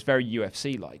you said it's very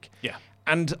UFC-like. Yeah.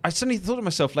 And I suddenly thought to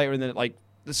myself later in the,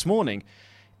 this morning,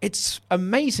 it's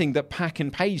amazing that Pac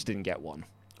and Paige didn't get one.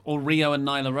 Or Rio and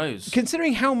Nyla Rose.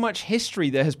 Considering how much history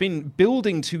there has been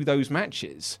building to those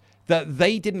matches, that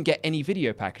they didn't get any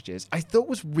video packages, I thought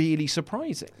was really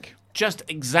surprising. Just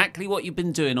exactly what you've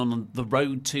been doing on the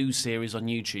Road 2 series on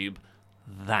YouTube.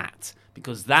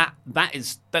 Because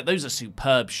those are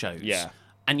superb shows. Yeah.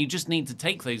 And you just need to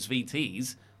take those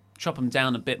VTs, chop them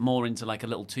down a bit more into like a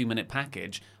little 2-minute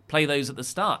package, play those at the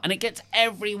start. And it gets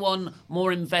everyone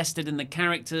more invested in the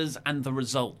characters and the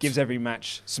results. Gives every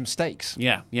match some stakes.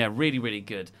 Yeah, really, really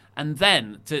good. And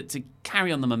then, to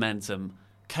carry on the momentum,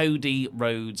 Cody,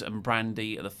 Rhodes, and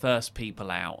Brandy are the first people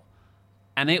out.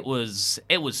 And it was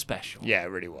special. Yeah, it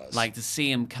really was. Like, to see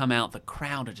him come out, the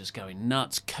crowd are just going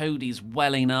nuts. Cody's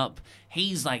welling up.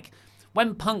 He's like,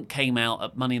 when Punk came out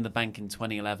at Money in the Bank in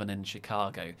 2011 in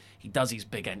Chicago, he does his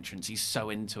big entrance. He's so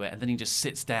into it. And then he just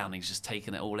sits down. He's just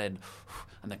taking it all in.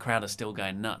 And the crowd are still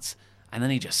going nuts. And then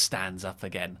he just stands up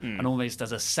again and almost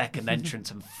does a second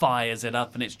entrance and fires it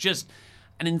up. And it's just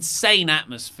an insane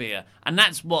atmosphere. And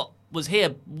that's what was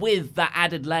here with that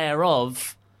added layer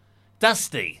of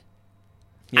Dusty.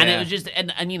 Yeah. And it was just,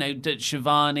 and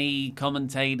Shivani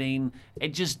commentating.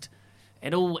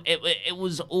 It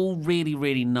was all really,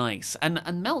 really nice. And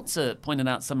Meltzer pointed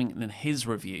out something in his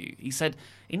review. He said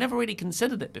he never really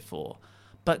considered it before.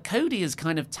 But Cody is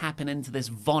kind of tapping into this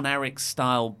Von Erich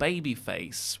style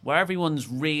babyface where everyone's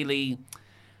really...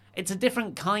 It's a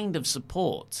different kind of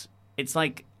support. It's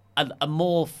like a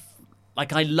more...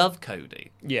 Like, I love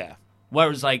Cody. Yeah.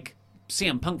 Whereas, like,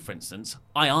 CM Punk, for instance,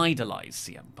 I idolize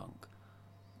CM Punk.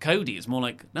 Cody is more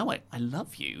like, no, I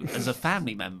love you as a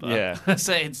family member. Yeah.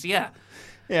 So it's, yeah.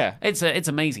 Yeah. It's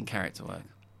amazing character work.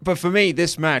 But for me,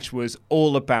 this match was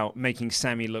all about making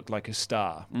Sammy look like a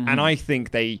star. Mm-hmm. And I think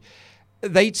they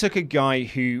took a guy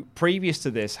who, previous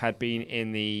to this, had been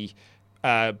in the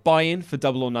buy-in for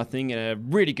Double or Nothing in a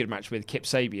really good match with Kip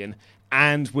Sabian,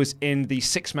 and was in the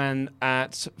six-man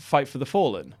at Fight for the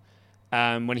Fallen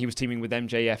when he was teaming with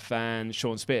MJF and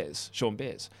Sean Spears.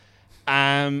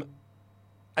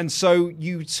 And so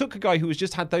you took a guy who has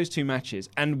just had those two matches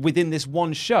and within this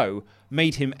one show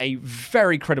made him a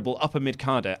very credible upper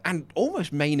mid-carder and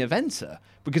almost main eventer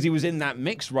because he was in that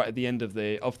mix right at the end of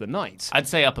the night. I'd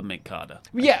say upper mid-carder.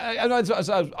 Yeah,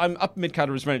 I'm upper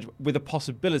mid-carder as managed with a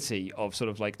possibility of sort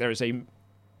of like there is a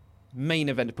main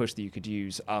event push that you could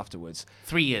use afterwards.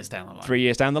 3 years down the line. 3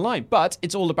 years down the line. But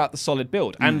it's all about the solid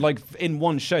build. And like in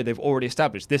one show, they've already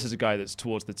established this is a guy that's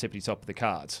towards the tippity top of the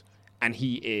card. And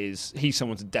he's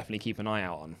someone to definitely keep an eye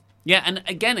out on. Yeah, and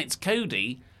again, it's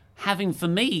Cody having, for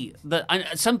me,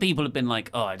 some people have been like,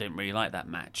 oh, I don't really like that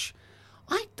match.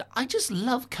 I just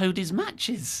love Cody's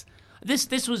matches.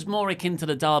 This was more akin to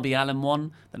the Darby Allin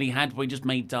one that he had, where he just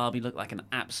made Darby look like an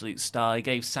absolute star. He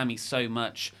gave Sammy so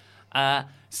much.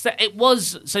 So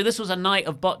this was a night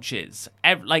of botches.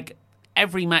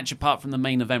 Every match apart from the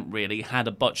main event really had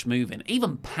a botch move in.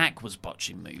 Even Pac was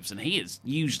botching moves, and he is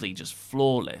usually just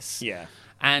flawless. Yeah.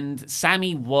 And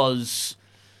Sammy was...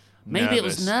 Maybe it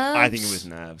was nerves? I think it was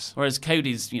nerves. Whereas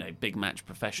Cody's, big match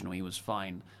professional, he was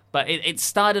fine. But it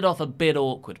started off a bit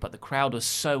awkward, but the crowd was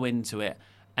so into it.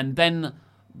 And then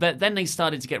they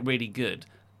started to get really good.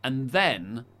 And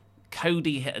then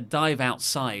Cody hit a dive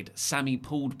outside. Sammy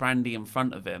pulled Brandy in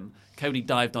front of him. Cody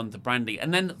dived onto Brandy.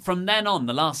 And then from then on,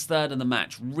 the last third of the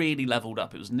match really leveled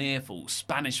up. It was near fall.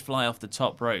 Spanish fly off the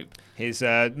top rope. His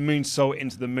moonsault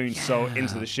into the moonsault,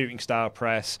 into the shooting star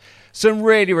press. Some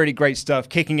really, really great stuff.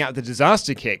 Kicking out the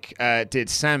disaster kick did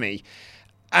Sammy.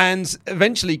 And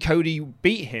eventually Cody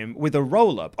beat him with a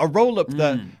roll-up. A roll-up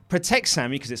that protects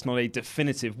Sammy because it's not a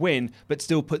definitive win, but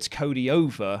still puts Cody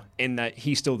over in that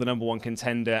he's still the number one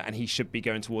contender and he should be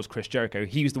going towards Chris Jericho.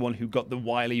 He was the one who got the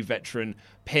wily veteran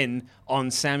pin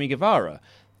on Sammy Guevara.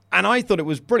 And I thought it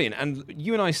was brilliant. And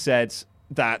you and I said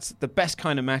that the best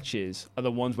kind of matches are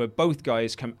the ones where both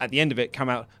guys come at the end of it come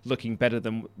out looking better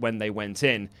than when they went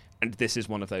in. And this is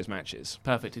one of those matches.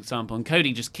 Perfect example. And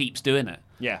Cody just keeps doing it.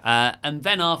 Yeah. And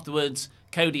then afterwards,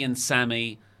 Cody and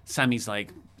Sammy's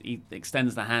like, he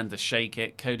extends the hand to shake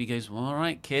it. Cody goes, well, all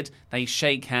right, kid. They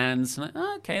shake hands. Like,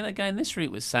 oh, okay, they're going this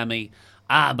route with Sammy.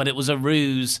 But it was a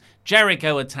ruse.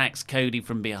 Jericho attacks Cody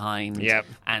from behind. Yep.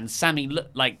 And Sammy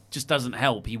just doesn't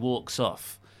help. He walks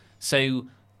off. So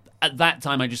at that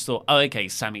time, I just thought, oh, okay,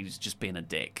 Sammy's just being a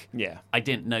dick. Yeah. I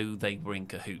didn't know they were in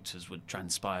cahoots, as would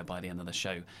transpire by the end of the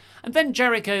show. And then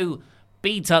Jericho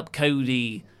beat up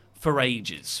Cody for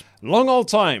ages. Long old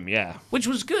time, yeah. Which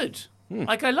was good.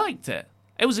 I liked it.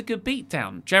 It was a good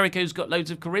beatdown. Jericho's got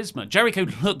loads of charisma. Jericho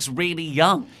looks really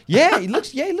young. Yeah, he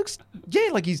looks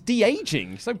like he's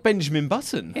de-aging. He's like Benjamin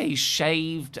Button. Yeah, he's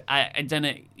shaved. And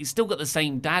then he's still got the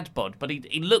same dad bod, but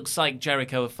he looks like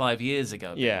Jericho of 5 years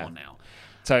ago a bit more now.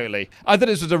 Totally. I thought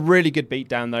this was a really good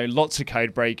beatdown, though. Lots of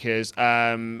code breakers.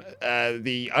 There's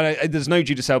no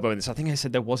Judas elbow in this. I think I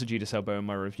said there was a Judas elbow in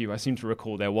my review. I seem to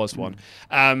recall there was one.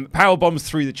 Power bombs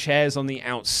through the chairs on the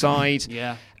outside.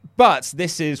 Yeah. But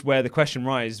this is where the question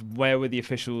rises: where were the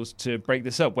officials to break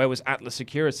this up? Where was Atlas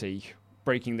Security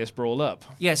breaking this brawl up?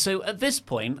 Yeah. So at this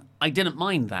point, I didn't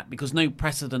mind that because no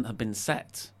precedent had been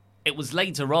set. It was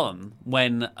later on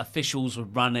when officials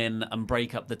would run in and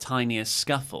break up the tiniest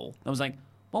scuffle. I was like,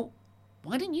 well,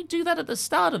 why didn't you do that at the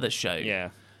start of the show? Yeah.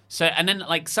 So, and then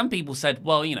some people said,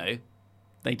 well,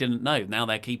 they didn't know. Now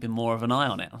they're keeping more of an eye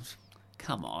on it.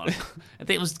 Come on.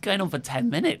 It was going on for 10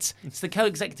 minutes. It's the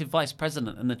co-executive vice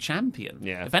president and the champion.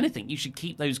 Yeah. If anything, you should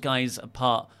keep those guys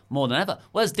apart more than ever.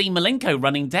 Where's Dean Malenko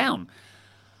running down?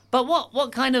 But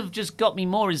what kind of just got me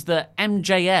more is that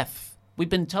MJF we've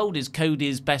been told is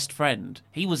Cody's best friend.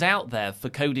 He was out there for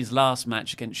Cody's last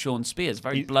match against Shawn Spears,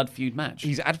 very blood feud match.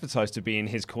 He's advertised to be in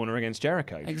his corner against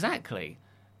Jericho. Exactly.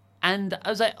 And I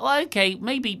was like, oh, okay,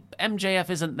 maybe MJF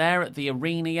isn't there at the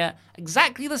arena yet.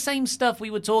 Exactly the same stuff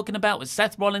we were talking about with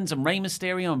Seth Rollins and Rey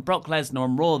Mysterio and Brock Lesnar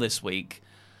on Raw this week.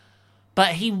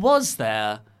 But he was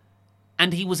there,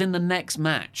 and he was in the next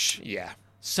match. Yeah.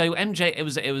 So it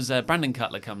was Brandon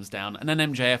Cutler comes down, and then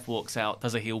MJF walks out,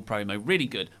 does a heel promo. Really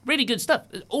good stuff.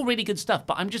 All really good stuff.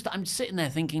 But I'm sitting there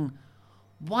thinking,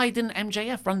 why didn't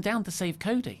MJF run down to save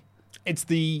Cody? It's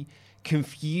the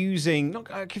confusing, not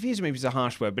confusing maybe is a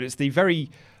harsh word, but it's the very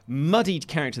muddied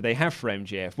character they have for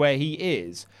MJF, where he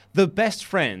is the best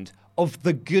friend of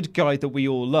the good guy that we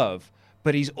all love,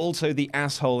 but he's also the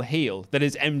asshole heel that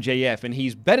is MJF, and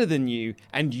he's better than you,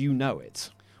 and you know it.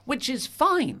 Which is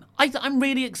fine. I'm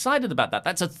really excited about that.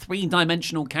 That's a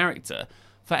 3-dimensional character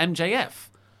for MJF.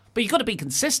 But you've got to be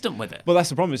consistent with it. Well, that's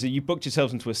the problem, is that you booked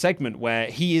yourselves into a segment where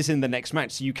he is in the next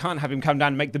match, so you can't have him come down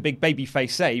and make the big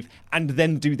babyface save and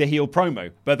then do the heel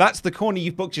promo. But that's the corner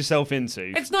you've booked yourself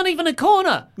into. It's not even a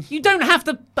corner. You don't have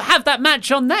to have that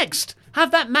match on next.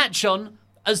 Have that match on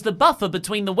as the buffer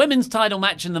between the women's title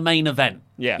match and the main event.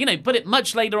 Yeah. You know, put it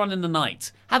much later on in the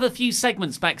night. Have a few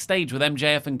segments backstage with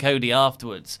MJF and Cody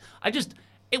afterwards.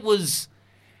 It was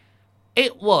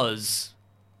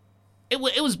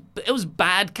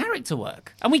bad character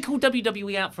work. And we call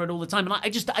WWE out for it all the time.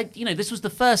 And this was the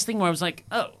first thing where I was like,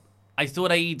 oh, I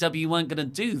thought AEW weren't going to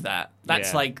do that.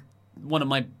 That's like one of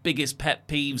my biggest pet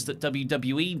peeves that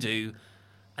WWE do.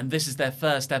 And this is their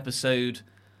first episode.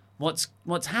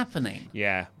 What's happening?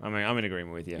 Yeah, I mean, I'm in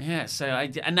agreement with you. Yeah, so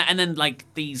and then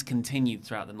like these continued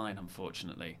throughout the night,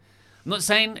 unfortunately. I'm not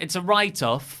saying it's a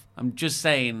write-off. I'm just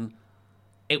saying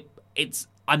it's.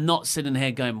 I'm not sitting here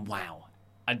going, wow.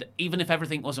 And even if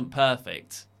everything wasn't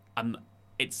perfect,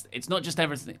 it's not just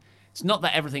everything. It's not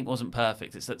that everything wasn't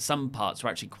perfect. It's that some parts were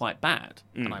actually quite bad,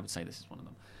 and I would say this is one of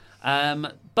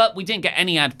them. But we didn't get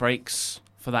any ad breaks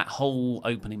for that whole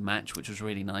opening match, which was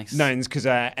really nice. No, it's because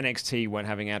NXT weren't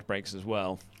having ad breaks as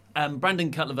well.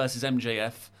 Brandon Cutler versus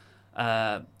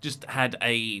MJF just had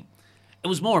it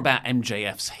was more about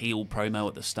MJF's heel promo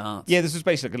at the start. Yeah, this was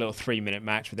basically like a little 3-minute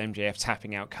match with MJF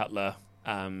tapping out Cutler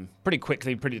pretty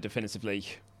quickly, pretty definitively.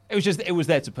 It was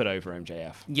there to put over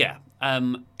MJF. Yeah.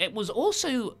 It was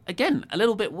also, again, a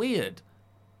little bit weird.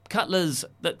 Cutler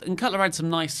had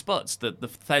some nice spots. The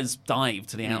Fez dive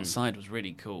to the outside was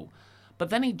really cool. But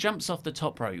then he jumps off the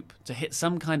top rope to hit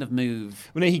some kind of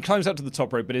move. Well, no, he climbs up to the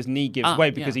top rope, but his knee gives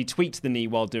way because he tweaked the knee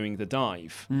while doing the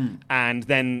dive. And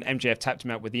then MJF tapped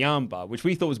him out with the armbar, which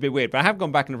we thought was a bit weird. But I have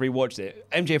gone back and rewatched it.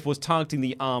 MJF was targeting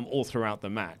the arm all throughout the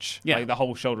match. Yeah. Like the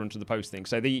whole shoulder into the post thing.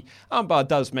 So the armbar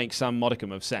does make some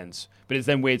modicum of sense. But it's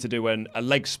then weird to do a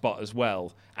leg spot as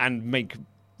well and make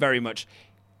very much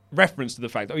reference to the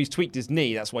fact that he's tweaked his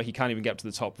knee. That's why he can't even get up to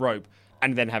the top rope.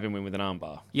 And then have him win with an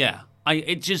armbar. Yeah,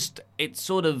 it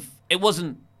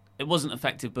wasn't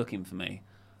effective booking for me.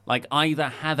 Like, either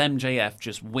have MJF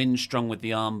just win strong with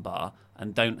the armbar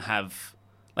and don't have,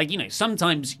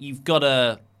 sometimes you've got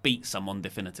to beat someone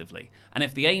definitively. And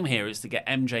if the aim here is to get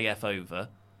MJF over,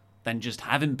 then just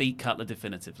have him beat Cutler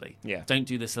definitively. Yeah. Don't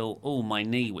do this little, my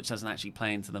knee, which doesn't actually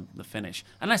play into the finish.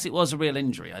 Unless it was a real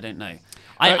injury, I don't know.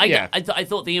 I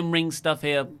thought the in-ring stuff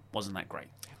here wasn't that great.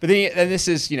 But then this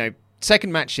is,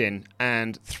 second match in,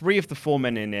 and 3 of the 4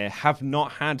 men in here have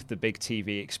not had the big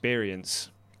TV experience.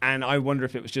 And I wonder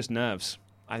if it was just nerves.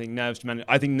 I think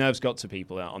nerves got to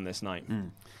people on this night.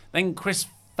 Then Chris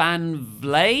Van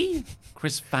Vliet?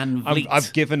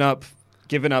 I've given up.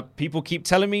 People keep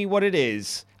telling me what it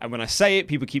is. And when I say it,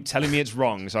 people keep telling me it's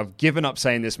wrong. So I've given up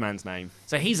saying this man's name.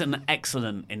 So he's an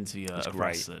excellent interviewer of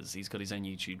wrestlers. He's got his own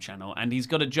YouTube channel. And he's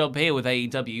got a job here with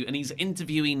AEW. And he's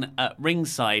interviewing at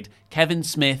ringside Kevin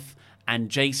Smith and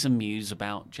Jason Mewes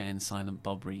about Jay and Silent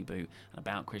Bob reboot and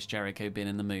about Chris Jericho being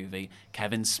in the movie.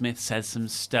 Kevin Smith says some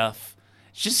stuff.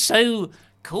 It's just so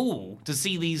cool to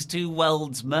see these two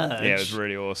worlds merge. Yeah, it was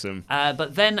really awesome.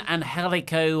 But then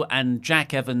Angelico and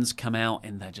Jack Evans come out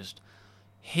in their just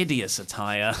hideous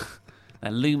attire.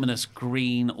 Their luminous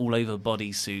green all over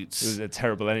bodysuits. Those are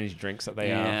terrible energy drinks that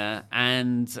they are. Yeah,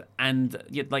 and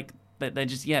they're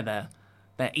just they're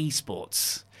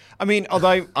esports. I mean,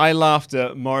 although I laughed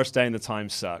at Morris Day and the Time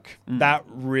Suck, that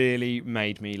really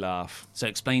made me laugh. So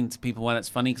explain to people why that's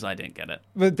funny, because I didn't get it.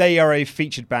 But they are a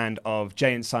featured band of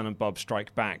Jay and Silent Bob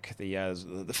Strike Back, the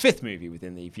 5th movie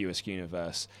within the View Askew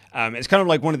universe. It's kind of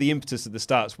like one of the impetus at the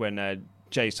starts when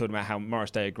Jay's talking about how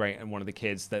Morris Day are great, and one of the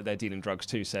kids that they're dealing drugs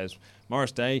to says,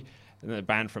 Morris Day, and the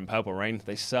band from Purple Rain,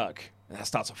 they suck. And that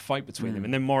starts a fight between them.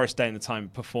 And then Morris Day and the Time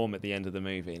perform at the end of the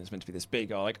movie. And it's meant to be this big,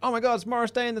 like, oh my God, it's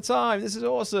Morris Day and the Time. This is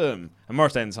awesome. And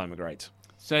Morris Day and the Time are great.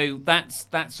 So that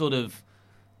sort of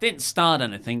didn't start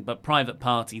anything, but Private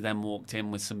Party then walked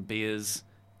in with some beers,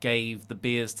 gave the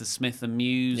beers to Smith and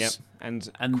Muse. Yep.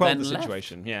 And then quelled the left.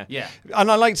 situation. Yeah. Yeah.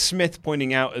 And I liked Smith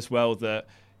pointing out as well that,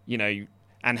 you know,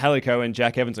 Angelico and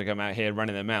Jack Evans are coming out here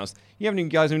running their mouths. You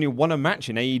haven't even won a match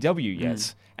in AEW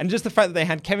yet. And just the fact that they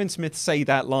had Kevin Smith say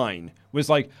that line was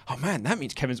like, oh man, that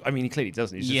means Kevin's... I mean, he clearly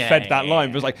doesn't. He's just fed that line.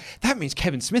 But it was like, that means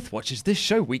Kevin Smith watches this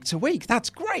show week to week.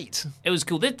 That's great. It was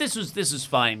cool. This was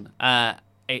fine.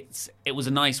 It was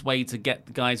a nice way to get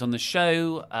the guys on the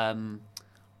show.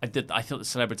 I thought the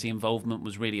celebrity involvement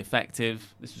was really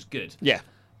effective. This was good. Yeah.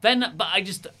 But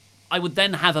I would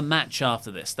then have a match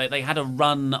after this. They had a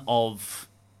run of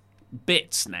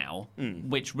bits now,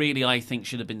 which really I think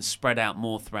should have been spread out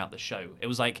more throughout the show. It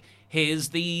was like, here's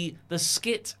the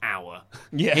skit hour.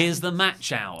 Yeah. Here's the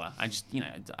match hour. I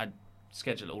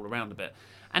schedule it all around a bit.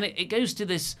 And it goes to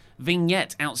this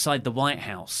vignette outside the White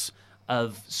House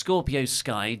of Scorpio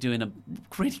Sky doing a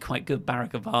really quite good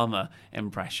Barack Obama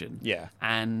impression. Yeah.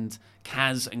 And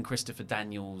Kaz and Christopher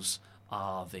Daniels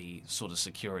are the sort of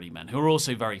security men, who are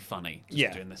also very funny,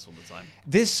 just doing this all the time.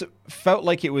 This felt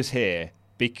like it was here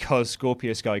because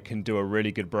Scorpio Sky can do a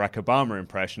really good Barack Obama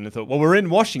impression. I thought, well, we're in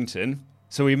Washington,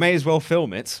 so we may as well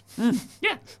film it.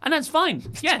 Yeah, and that's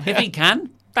fine. Yeah, if he can,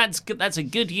 that's a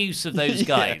good use of those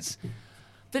guys.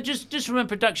 That just from a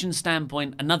production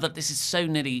standpoint, this is so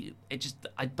nitty.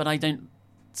 But I don't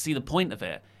see the point of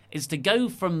it. Is to go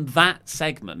from that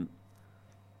segment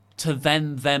to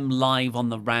then them live on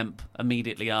the ramp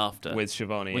immediately after with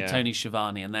Schiavone, with Tony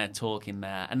Schiavone, and they're talking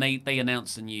there, and they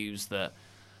announced the news that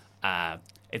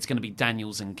it's going to be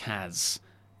Daniels and Kaz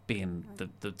being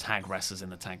the tag wrestlers in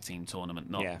the tag team tournament,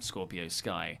 not Scorpio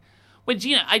Sky. Which,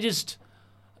 I just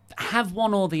have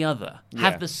one or the other.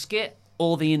 Have the skit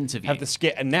or the interview. Have the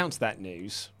skit announce that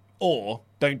news, or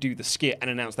don't do the skit and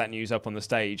announce that news up on the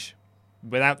stage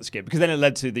without the skit, because then it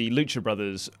led to the Lucha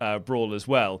Brothers brawl as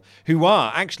well, who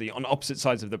are actually on opposite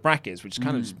sides of the brackets, which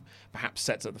kind of perhaps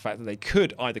sets up the fact that they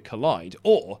could either collide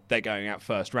or they're going out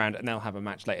first round and they'll have a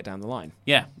match later down the line.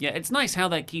 Yeah, it's nice how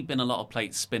they're keeping a lot of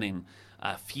plates spinning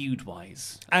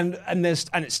feud-wise. And it's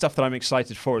stuff that I'm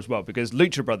excited for as well, because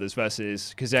Lucha Brothers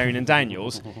versus Kazarian and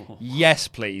Daniels, yes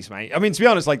please, mate. I mean, to be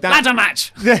honest, like that... Ladder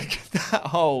match! That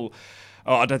whole...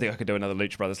 Oh, I don't think I could do another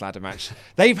Lucha Brothers ladder match.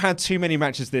 They've had too many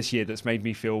matches this year that's made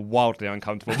me feel wildly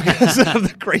uncomfortable because of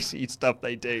the crazy stuff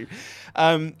they do.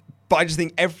 But I just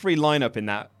think every lineup in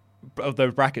of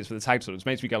those brackets for the tag titles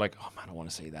makes me go like, oh man, I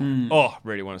want to see that. Oh,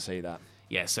 really want to see that.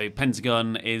 Yeah, so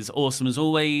Pentagon is awesome as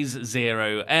always,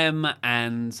 0 M,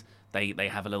 and they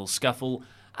have a little scuffle.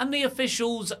 And the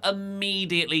officials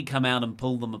immediately come out and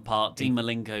pull them apart. Dean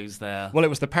Malenko's there. Well, it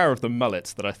was the power of the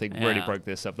mullet that I think really broke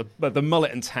this up. The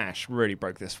mullet and Tash really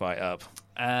broke this fight up.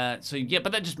 But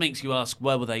that just makes you ask,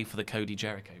 where were they for the Cody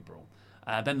Jericho brawl?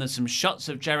 Then there's some shots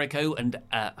of Jericho and,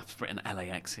 I've written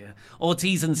LAX here,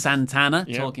 Ortiz and Santana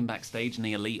talking backstage, and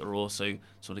the Elite are also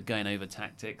sort of going over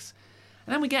tactics.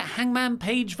 And then we get Hangman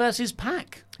Page versus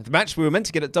Pac. The match we were meant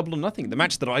to get at Double or Nothing. The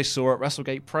match that I saw at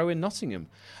WrestleGate Pro in Nottingham,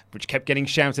 which kept getting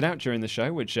shouted out during the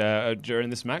show,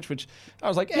 during this match, which I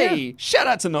was like, hey, shout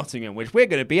out to Nottingham, which we're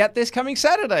going to be at this coming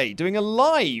Saturday, doing a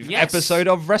live episode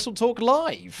of Wrestle Talk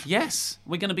Live. Yes,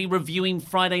 we're going to be reviewing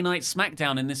Friday Night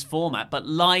SmackDown in this format, but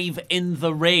live in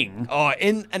the ring. Oh,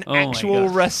 in an actual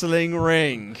wrestling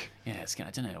ring. Yeah,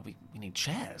 I don't know, we need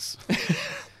chairs.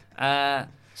 So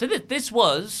this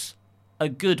was a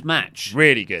good match.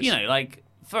 Really good. Like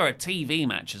for a TV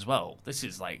match as well. This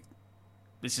is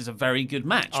a very good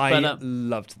match. I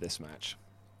loved this match.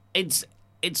 It's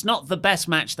not the best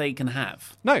match they can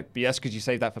have. No, but yes, because you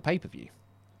saved that for pay-per-view.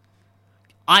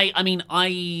 I mean,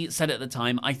 I said at the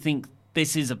time, I think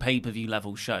this is a pay-per-view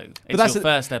level show. It's your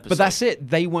first episode. But that's it.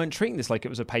 They weren't treating this like it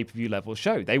was a pay-per-view level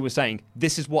show. They were saying,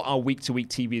 this is what our week-to-week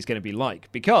TV is going to be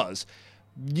like. Because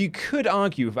you could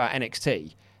argue about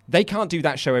NXT. They can't do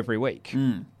that show every week.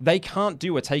 They can't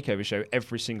do a takeover show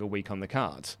every single week on the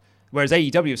card. Whereas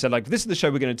AEW have said, like, this is the show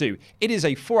we're going to do. It is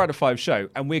a 4 out of 5 show,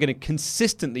 and we're going to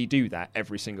consistently do that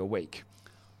every single week.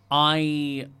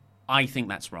 I think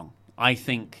that's wrong. I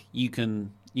think you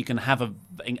can have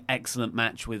an excellent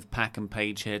match with Pac and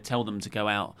Page here, tell them to go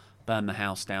out, burn the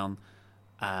house down,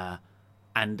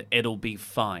 and it'll be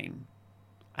fine.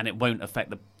 And it won't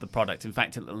affect the product. In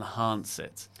fact, it'll enhance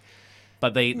it.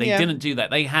 But they didn't do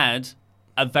that. They had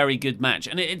a very good match.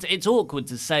 And it's awkward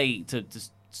to say, to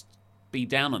be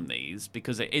down on these,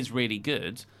 because it is really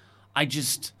good.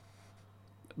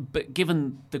 but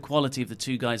given the quality of the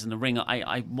two guys in the ring,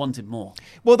 I wanted more.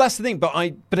 Well, that's the thing, but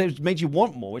it made you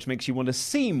want more, which makes you want to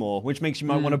see more, which makes you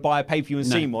might want to buy a pay-per-view and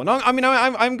see more. No, I mean,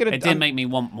 I'm going to... It did make me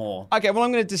want more. Okay, well,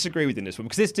 I'm going to disagree with you in this one,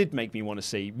 because this did make me want to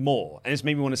see more, and it's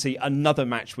made me want to see another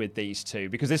match with these two,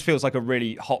 because this feels like a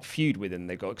really hot feud within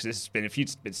they've got, because this has been a feud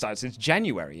that's been started since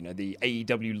January, the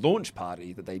AEW launch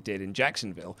party that they did in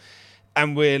Jacksonville.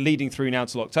 And we're leading through now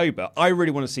till October. I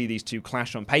really want to see these two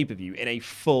clash on pay-per-view in a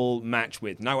full match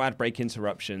with no ad break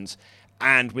interruptions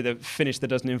and with a finish that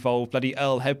doesn't involve bloody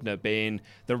Earl Hebner being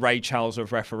the Ray Charles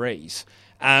of referees.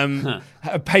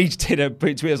 Paige did a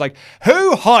tweet. It was like,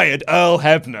 who hired Earl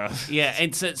Hebner?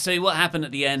 Yeah, so what happened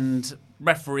at the end,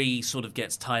 referee sort of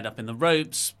gets tied up in the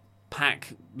ropes.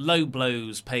 Pac low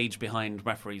blows Paige behind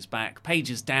referee's back.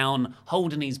 Paige is down,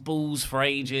 holding his balls for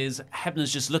ages.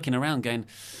 Hebner's just looking around going...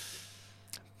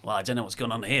 Well, I don't know what's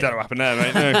going on here. Don't know what happened there,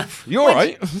 mate. No. You're all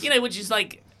right.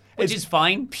 Which is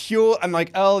fine. Pure, and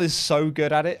Earl is so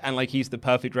good at it, and he's the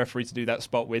perfect referee to do that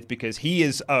spot with, because he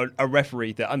is a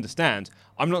referee that understands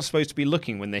I'm not supposed to be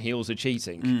looking when the heels are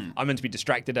cheating. I'm meant to be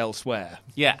distracted elsewhere.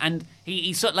 Yeah, and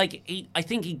he sort of I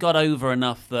think he got over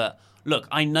enough that, look,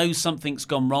 I know something's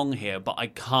gone wrong here, but I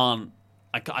can't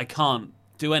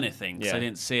do anything because I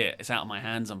didn't see it. It's out of my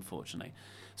hands, unfortunately.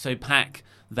 So Pac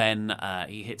then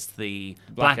he hits the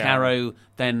Black Arrow,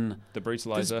 then the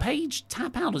Brutalizer. Does Paige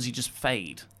tap out, or does he just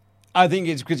fade? I think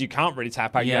it's because you can't really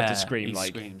tap out. You have to scream. He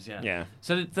screams, yeah.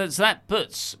 So that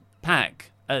puts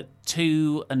Pac at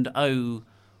 2-0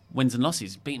 wins and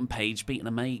losses, beating Paige, beating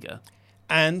Omega.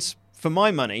 And for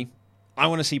my money, I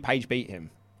want to see Paige beat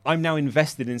him. I'm now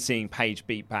invested in seeing Paige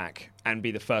beat Pac and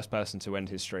be the first person to end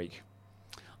his streak.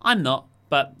 I'm not,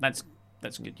 but that's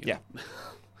good. Yeah.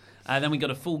 Then we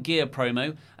got a Full Gear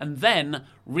promo, and then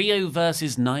Rio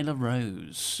versus Nyla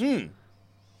Rose.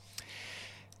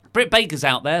 Britt Baker's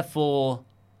out there for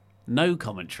no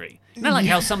commentary. You know,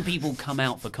 how some people come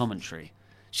out for commentary.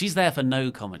 She's there for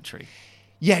no commentary.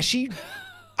 Yeah,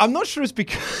 I'm not sure it's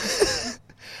because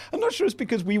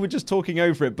we were just talking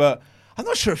over it, but I'm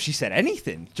not sure if she said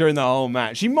anything during the whole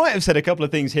match. She might have said a couple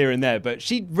of things here and there, but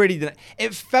she really didn't.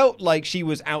 It felt like she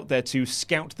was out there to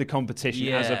scout the competition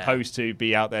as opposed to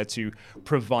be out there to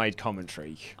provide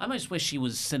commentary. I almost wish she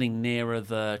was sitting nearer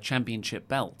the championship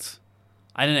belt.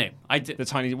 I don't know.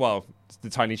 The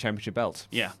tiny championship belt.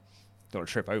 Yeah. Don't want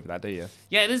to trip over that, do you?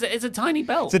 Yeah, it's a tiny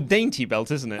belt. It's a dainty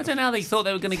belt, isn't it? I don't know how they thought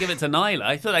they were going to give it to Nyla.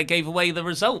 I thought that gave away the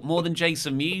result more than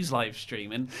Jason Mewes live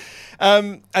streaming.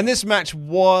 And this match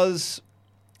was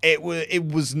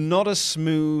not a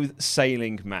smooth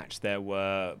sailing match. There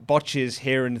were botches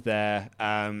here and there,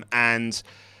 and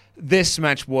this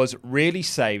match was really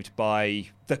saved by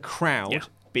the crowd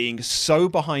being so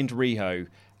behind Riho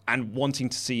and wanting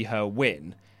to see her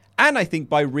win. And I think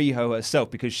by Riho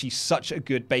herself, because she's such a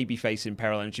good babyface in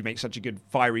Peril and she makes such a good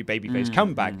fiery babyface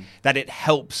comeback, that it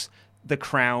helps the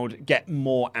crowd get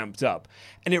more amped up.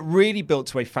 And it really built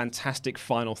to a fantastic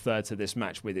final third to this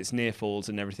match with its near falls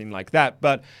and everything like that.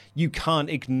 But you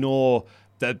can't ignore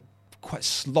the quite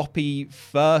sloppy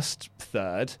first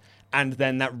third and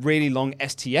then that really long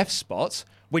STF spot,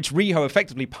 which Riho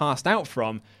effectively passed out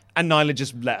from, and Nyla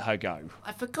just let her go.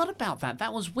 I forgot about that.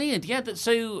 That was weird. Yeah,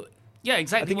 yeah,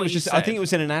 exactly. I think what it was said. I think it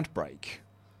was in an ad break.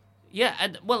 Yeah,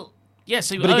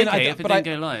 so but again, if it didn't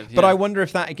go live. Yeah. But I wonder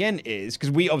if that again is because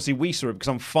we saw it because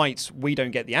on fights we don't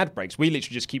get the ad breaks. We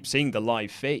literally just keep seeing the live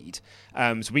feed,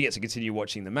 so we get to continue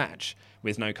watching the match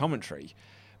with no commentary.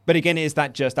 But again, is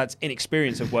that that's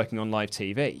inexperience of working on live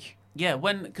TV? Yeah,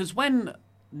 because when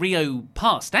Rio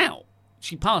passed out,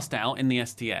 she passed out in the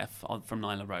STF from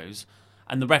Nyla Rose,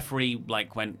 and the referee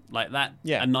went like that.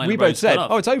 Yeah, and Nyla we Rose both said,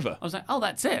 got off. "Oh, it's over." I was like, "Oh,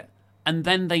 that's it." And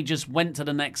then they just went to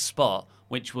the next spot,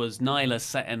 which was Nyla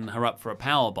setting her up for a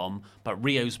powerbomb, but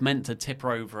Rio's meant to tip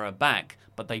her over her back,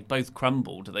 but they both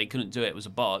crumbled. They couldn't do it. It was a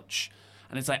botch.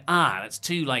 And it's like, that's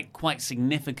two quite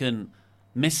significant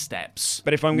missteps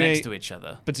next to each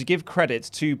other. But to give credit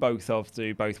to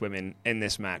both women in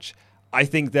this match, I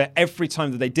think that every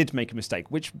time that they did make a mistake,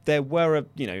 which there were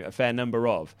a fair number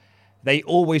of, they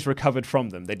always recovered from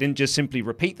them. They didn't just simply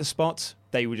repeat the spots.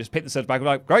 They would just pick themselves back and be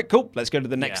like, great, cool, let's go to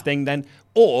the next thing then.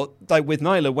 Or, with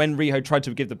Nyla, when Riho tried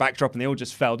to give the backdrop and they all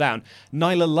just fell down,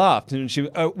 Nyla laughed and she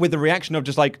with the reaction of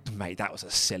just mate, that was a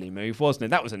silly move, wasn't it?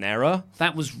 That was an error.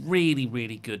 That was really,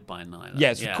 really good by Nyla.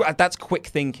 Yes, that's quick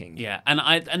thinking. Yeah,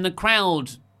 and the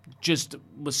crowd just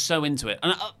was so into it.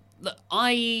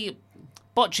 And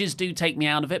botches do take me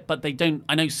out of it, but they don't.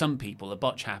 I know some people, a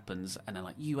botch happens and they're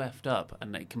like, you effed up,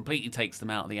 and it completely takes them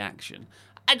out of the action.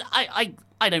 And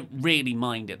I don't really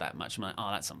mind it that much. I'm like,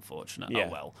 that's unfortunate. Yeah.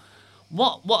 Oh,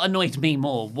 well. What annoyed me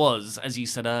more was, as you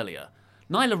said earlier,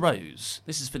 Nyla Rose,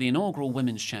 this is for the inaugural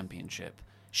Women's Championship.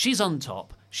 She's on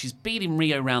top. She's beating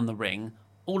Rio round the ring.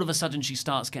 All of a sudden, she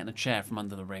starts getting a chair from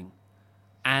under the ring.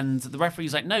 And the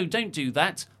referee's like, no, don't do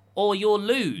that, or you'll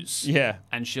lose. Yeah.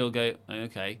 And she'll go,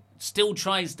 okay. Still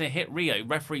tries to hit Rio.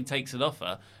 Referee takes it off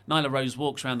her. Nyla Rose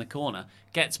walks around the corner,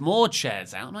 gets more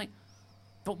chairs out. I'm like,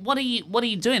 but what are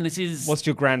you doing? What's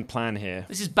your grand plan here?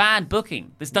 This is bad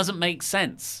booking. This doesn't make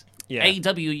sense. Yeah.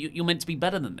 AEW, you're meant to be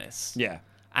better than this. Yeah.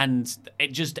 And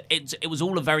it was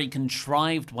all a very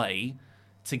contrived way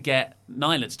to get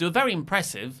Nyla to do a very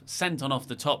impressive senton off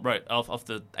the top rope, off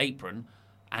the apron,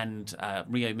 and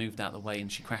Rio moved out of the way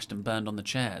and she crashed and burned on the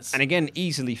chairs. And again,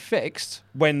 easily fixed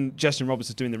when Justin Roberts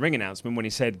was doing the ring announcement when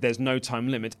he said there's no time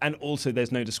limit and also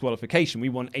there's no disqualification. We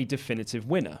want a definitive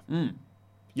winner. Mm.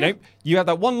 You know, you have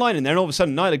that one line in there and all of a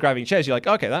sudden Nyla grabbing chairs, you're like,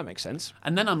 okay, that makes sense.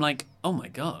 And then I'm like, oh my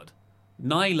God,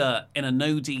 Nyla in a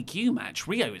no DQ match,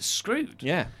 Rio is screwed.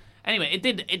 Yeah. Anyway,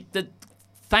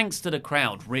 thanks to the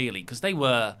crowd, really, because they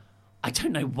were, I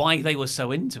don't know why they were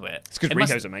so into it. It's because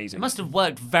Rio's amazing. It must have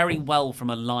worked very well from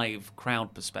a live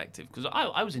crowd perspective, because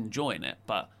I was enjoying it,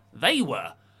 but they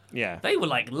were. Yeah. They were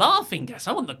like laughing gas.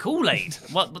 I want the Kool-Aid.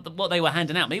 what they were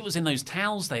handing out. Maybe it was in those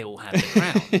towels they all had, the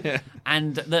crowd. Yeah.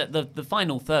 And the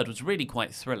final third was really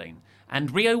quite thrilling.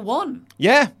 And Rio won.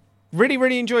 Yeah. Really,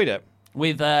 really enjoyed it.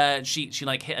 With she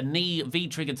like hit a knee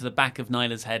V-trigger to the back of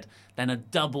Nyla's head, then a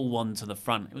double one to the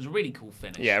front. It was a really cool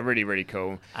finish. Yeah, really, really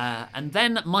cool. And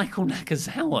then Michael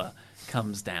Nakazawa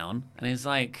comes down and is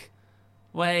like,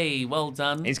 "Way, well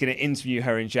done." He's going to interview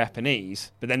her in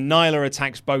Japanese, but then Nyla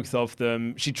attacks both of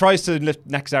them. She tries to lift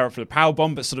Nakazawa for the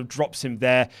powerbomb, but sort of drops him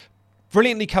there.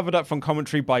 Brilliantly covered up from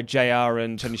commentary by JR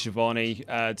and Tony Schiavone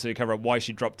to cover up why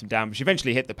she dropped him down. But she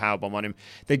eventually hit the powerbomb on him.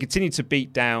 They continued to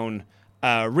beat down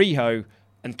Riho,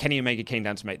 and Kenny Omega came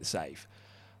down to make the save.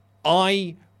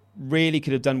 I really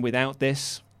could have done without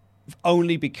this,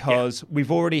 only because we've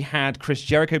already had Chris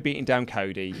Jericho beating down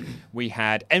Cody. We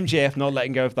had MJF not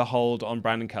letting go of the hold on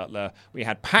Brandon Cutler. We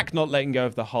had Pac not letting go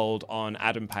of the hold on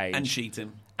Adam Page. And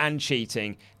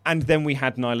cheating. And then we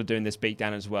had Nyla doing this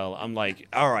beatdown as well. I'm like,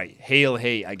 all right, heel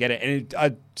he, I get it. And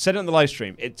I said it on the live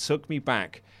stream, it took me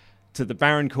back to the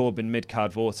Baron Corbin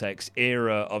mid-card Vortex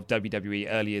era of WWE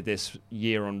earlier this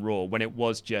year on Raw, when it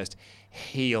was just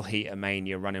heel heat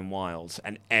mania running wild,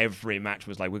 and every match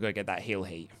was like, we're going to get that heel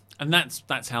heat. And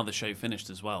that's how the show finished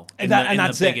as well.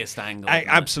 That's the biggest angle.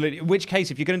 Absolutely. In which case,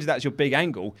 if you're going to do that as your big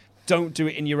angle, don't do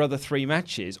it in your other three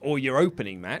matches or your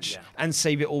opening match, and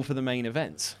save it all for the main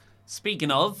event.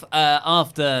 Speaking of,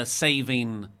 after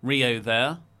saving Rio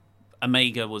there,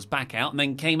 Omega was back out and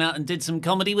then came out and did some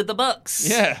comedy with the Bucks.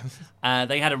 Yeah.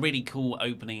 They had a really cool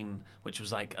opening, which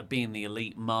was like a Being the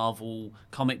Elite Marvel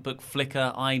comic book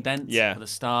flicker ident for the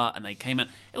start. And they came out.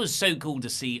 It was so cool to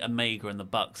see Omega and the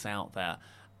Bucks out there.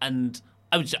 And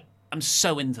I'm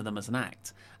so into them as an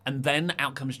act. And then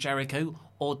out comes Jericho,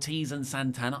 Ortiz and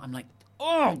Santana. I'm like,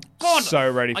 oh, God.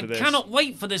 So ready for this. I cannot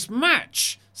wait for this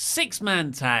match.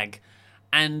 6-man tag.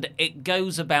 And it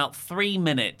goes about 3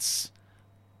 minutes.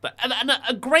 And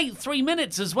a great 3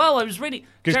 minutes as well. I was really...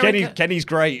 Because Kenny's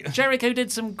great. Jericho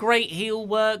did some great heel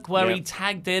work where he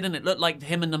tagged in and it looked like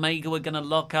him and Omega were going to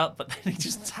lock up, but then he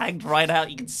just tagged right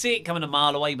out. You could see it coming a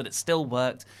mile away, but it still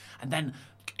worked. And then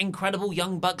incredible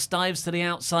Young Bucks dives to the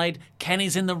outside.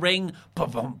 Kenny's in the ring. Boom,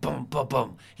 boom, boom, boom,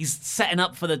 boom. He's setting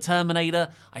up for the Terminator.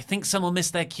 I think someone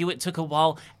missed their cue. It took a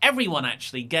while. Everyone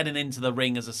actually getting into the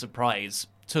ring as a surprise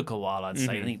took a while, I'd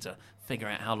say. They need to figure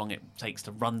out how long it takes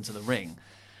to run to the ring.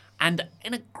 And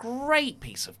in a great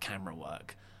piece of camera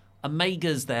work,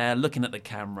 Omega's there looking at the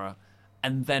camera,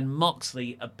 and then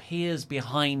Moxley appears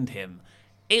behind him.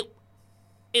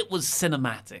 It was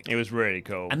cinematic. It was really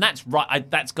cool. And that's right.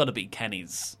 That's got to be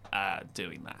Kenny's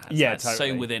doing that. That's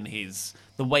totally. so within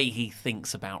the way he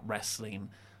thinks about wrestling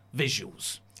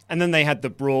visuals. And then they had the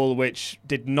brawl, which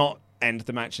did not end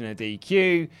the match in a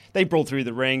DQ. They brawled through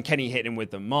the ring. Kenny hit him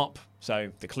with the mop,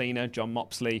 so the cleaner, John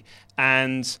Moxley,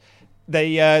 and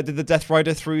they did the Death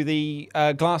Rider through the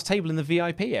glass table in the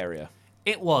VIP area.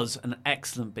 It was an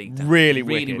excellent beatdown. Really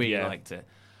liked it.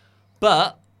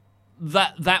 But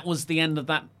that was the end of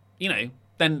that. You know,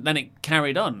 then it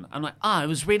carried on. I'm like, I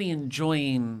was really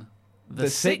enjoying the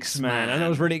 6-man, and I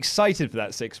was really excited for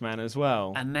that 6-man as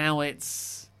well. And now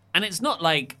it's not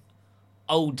like,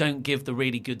 oh, don't give the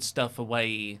really good stuff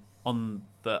away on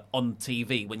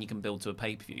TV when you can build to a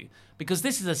pay-per-view, because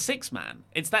this is a 6-man.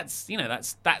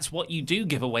 That's what you do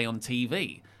give away on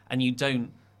TV, and you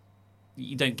don't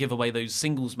give away those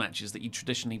singles matches that you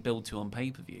traditionally build to on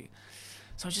pay-per-view.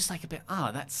 So I was just like a bit,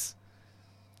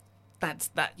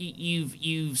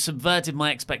 you've subverted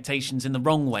my expectations in the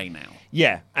wrong way now.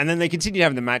 Yeah, and then they continued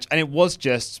having the match, and it was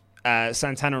just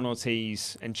Santana and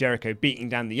Ortiz and Jericho beating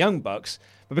down the Young Bucks.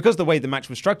 But because of the way the match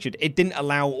was structured, it didn't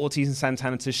allow Ortiz and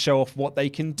Santana to show off what they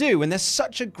can do. And they're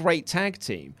such a great tag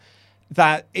team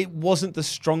that it wasn't the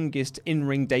strongest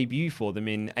in-ring debut for them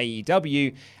in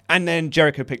AEW. And then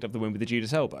Jericho picked up the win with the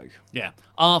Judas Elbow. Yeah,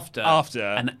 after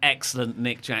an excellent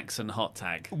Nick Jackson hot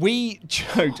tag. We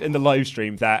joked in the live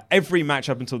stream that every match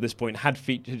up until this point had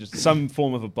featured some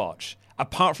form of a botch,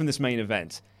 apart from this main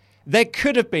event. There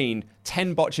could have been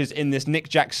 10 botches in this Nick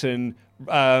Jackson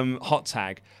hot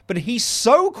tag, but he's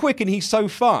so quick and he's so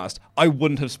fast, I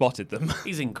wouldn't have spotted them.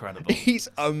 He's incredible. He's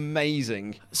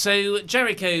amazing. So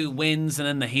Jericho wins, and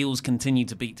then the heels continue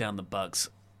to beat down the Bucks.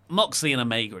 Moxley and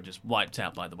Omega are just wiped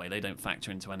out, by the way. They don't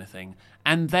factor into anything.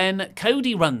 And then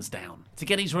Cody runs down to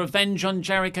get his revenge on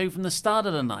Jericho from the start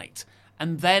of the night.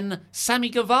 And then Sammy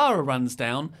Guevara runs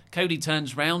down. Cody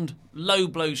turns round, low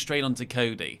blow straight onto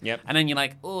Cody. Yep. And then you're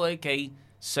like, oh, okay,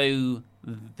 so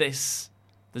there's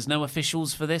no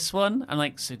officials for this one? I'm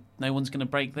like, so no one's going to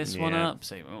break this one up?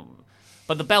 So,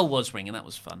 but the bell was ringing. That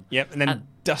was fun. Yep, and then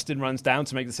Dustin runs down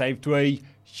to make the save to a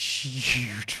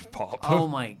huge pop. Oh,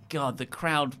 my God. The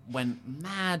crowd went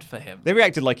mad for him. They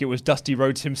reacted like it was Dusty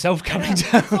Rhodes himself coming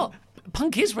down. Oh,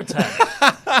 Punk is returned.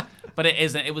 But it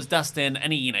isn't. It was Dustin,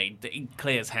 and he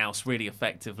clears house really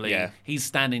effectively. Yeah. He's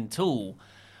standing tall.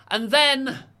 And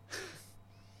then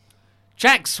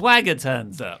Jack Swagger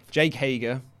turns up. Jake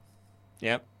Hager.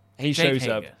 Yep. He Jake shows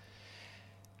up. Hager.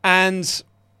 And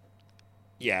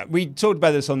yeah, we talked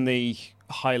about this on the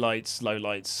highlights,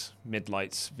 lowlights,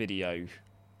 midlights video,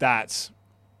 that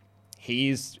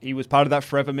he was part of that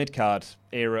forever mid-card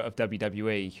era of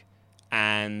WWE.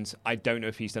 And I don't know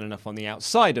if he's done enough on the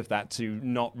outside of that to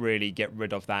not really get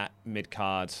rid of that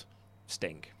mid-card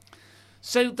stink.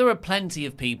 So there are plenty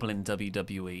of people in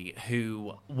WWE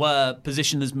who were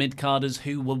positioned as mid-carders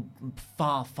who were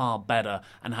far, far better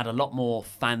and had a lot more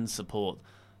fan support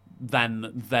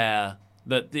than that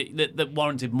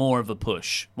warranted more of a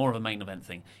push, more of a main event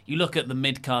thing. You look at the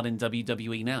mid-card in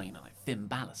WWE now, like Finn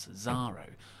Balor, Cesaro,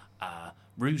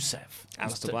 Rusev,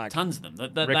 Aleister Black, tons of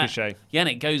them. Ricochet. And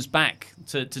it goes back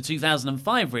to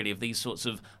 2005, really, of these sorts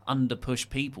of under-push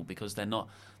people because they're not...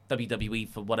 WWE,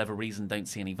 for whatever reason, don't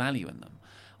see any value in them,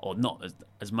 or not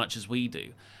as much as we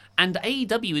do. And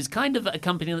AEW is kind of a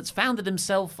company that's founded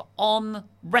himself on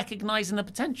recognizing the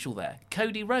potential there.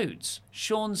 Cody Rhodes,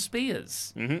 Sean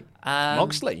Spears.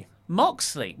 Moxley.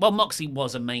 Well, Moxley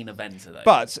was a main eventer, though.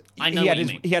 But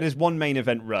he had his one main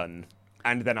event run,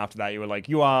 and then after that you were like,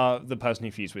 you are the person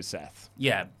who fused with Seth.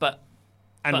 Yeah, but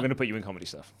we're going to put you in comedy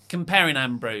stuff. Comparing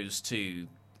Ambrose to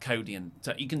Cody, and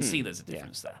you can see there's a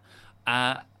difference there.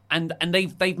 And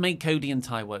they've made Cody and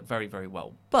Ty work very, very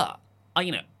well. But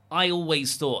I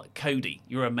always thought, Cody,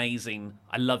 you're amazing.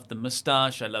 I love the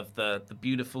mustache. I love the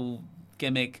beautiful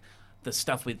gimmick, the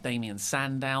stuff with Damian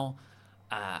Sandow,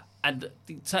 and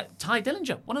Ty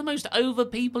Dillinger, one of the most over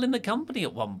people in the company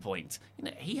at one point.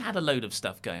 He had a load of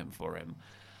stuff going for him.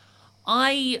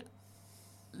 I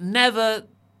never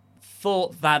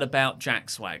thought that about Jack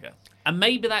Swagger, and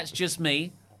maybe that's just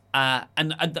me.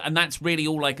 And that's really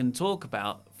all I can talk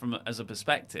about as a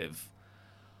perspective.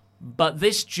 But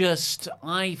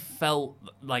I felt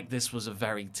like this was a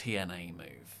very TNA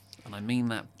move, and I mean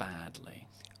that badly.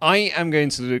 I am going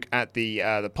to look at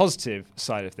the positive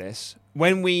side of this.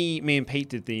 When me and Pete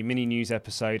did the mini news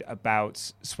episode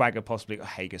about Hager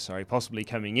possibly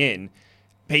coming in,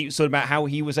 Pete thought about how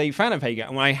he was a fan of Hager,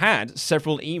 and I had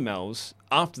several emails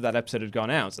after that episode had gone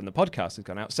out and the podcast had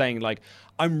gone out saying, like,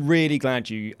 I'm really glad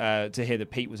to hear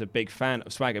that Pete was a big fan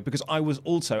of Swagger, because I was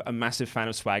also a massive fan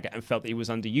of Swagger and felt that he was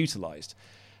underutilized.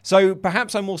 So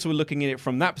perhaps I'm also looking at it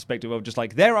from that perspective of just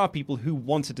like, there are people who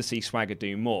wanted to see Swagger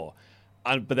do more,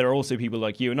 but there are also people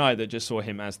like you and I that just saw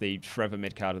him as the forever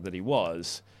mid-carder that he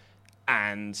was.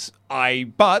 And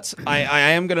I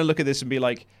am going to look at this and be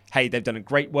like, hey, they've done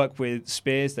great work with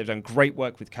Spears. They've done great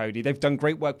work with Cody. They've done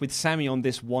great work with Sammy on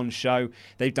this one show.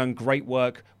 They've done great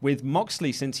work with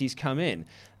Moxley since he's come in.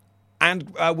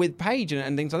 And with Paige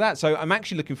and things like that. So I'm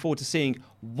actually looking forward to seeing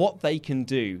what they can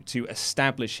do to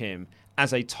establish him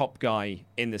as a top guy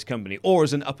in this company, or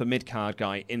as an upper mid-card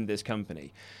guy in this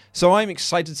company. So I'm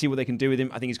excited to see what they can do with him.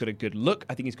 I think he's got a good look.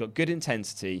 I think he's got good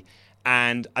intensity.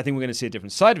 And I think we're going to see a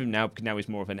different side of him now, because now he's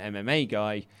more of an MMA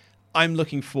guy. I'm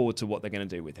looking forward to what they're going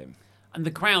to do with him. And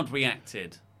the crowd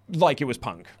reacted like it was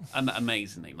Punk.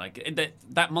 Amazingly. Like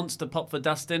that monster pop for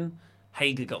Dustin,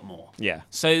 Hager got more. Yeah.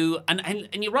 So, and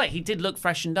you're right, he did look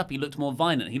freshened up. He looked more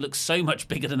violent. He looked so much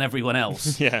bigger than everyone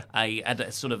else. Yeah. He had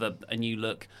a sort of a new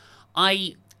look.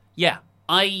 I Yeah,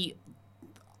 I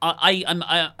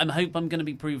hope I'm going to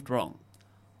be proved wrong.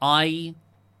 I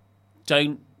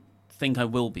don't think I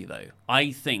will be, though.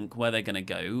 I think where they're going to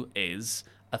go is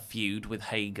a feud with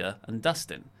Hager and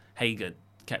Dustin. Hager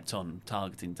kept on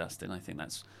targeting Dustin. I think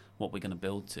that's what we're going to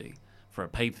build to for a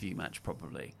pay-per-view match,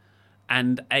 probably.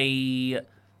 And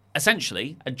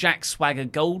essentially a Jack Swagger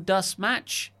Goldust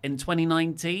match in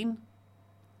 2019.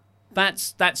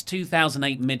 That's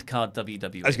 2008 mid-card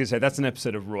WWE. I was going to say, that's an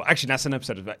episode of Raw. Actually, that's an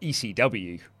episode of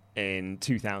ECW in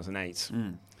 2008.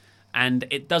 And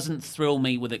it doesn't thrill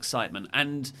me with excitement.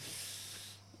 And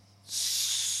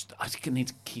I need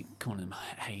to keep calling him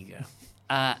Hager.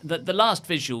 The last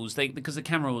visuals, because the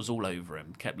camera was all over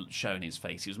him, kept showing his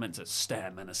face. He was meant to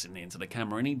stare menacingly into the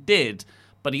camera, and he did.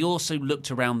 But he also looked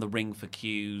around the ring for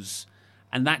cues,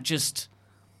 and that just...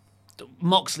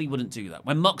 Moxley wouldn't do that.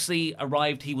 When Moxley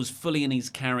arrived, he was fully in his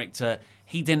character.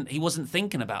 He wasn't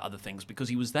thinking about other things because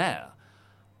he was there.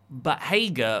 But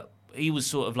Hager, he was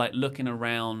sort of like looking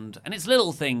around, and it's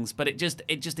little things, but it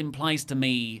just implies to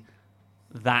me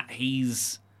that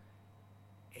he's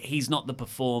not the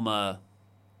performer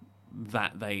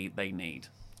that they need.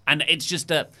 And it's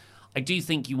just I do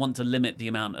think you want to limit the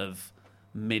amount of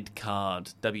mid-card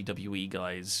WWE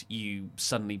guys you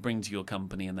suddenly bring to your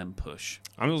company and then push.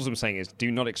 All I'm saying is,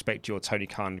 do not expect your Tony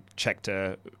Khan check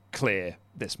to clear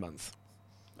this month.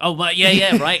 Oh, well,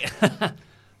 yeah, right.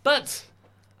 But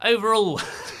overall,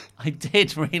 I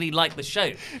did really like the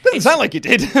show. Doesn't sound like you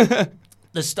did.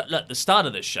 The start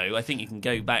of the show, I think you can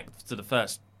go back to the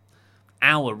first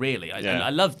hour, really.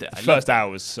 I loved it. The first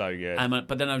hour was so good.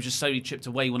 But then I was just slowly chipped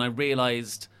away when I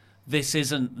realised this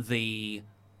isn't the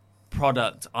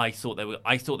product I thought they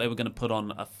were going to put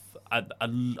on a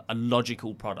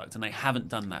logical product, and they haven't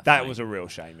done that. That was a real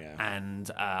shame, yeah. And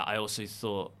I also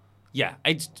thought,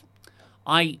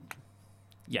 I'm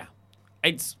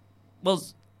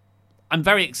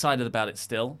very excited about it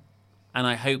still, and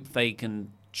I hope they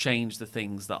can change the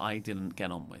things that I didn't get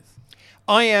on with.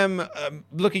 I am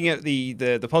looking at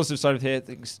the positive side of it here. I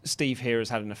think Steve here has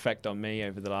had an effect on me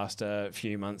over the last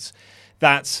few months.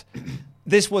 That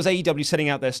this was AEW setting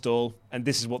out their stall, and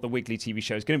this is what the weekly TV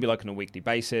show is going to be like on a weekly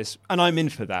basis, and I'm in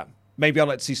for that. Maybe I'd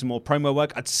like to see some more promo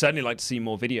work. I'd certainly like to see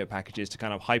more video packages to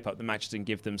kind of hype up the matches and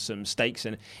give them some stakes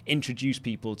and introduce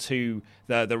people to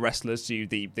the wrestlers, to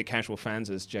the casual fans,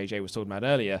 as JJ was talking about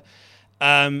earlier.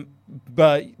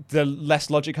 But the less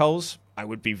logic holes, I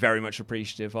would be very much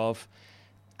appreciative of.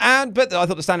 But I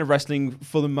thought the standard wrestling,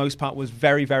 for the most part, was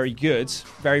very, very good,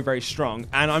 very, very strong.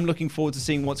 And I'm looking forward to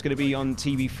seeing what's going to be on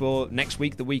TV for next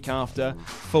week, the week after,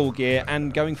 Full Gear,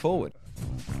 and going forward.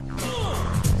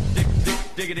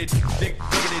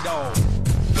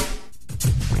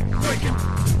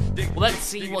 Well, let's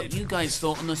see what you guys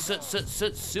thought on the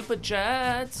Super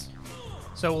Chats.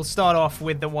 So we'll start off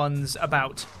with the ones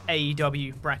about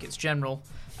AEW brackets general.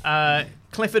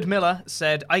 Clifford Miller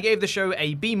said, I gave the show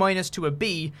a B- to a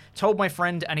B, told my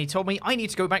friend, and he told me I need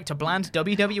to go back to bland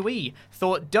WWE.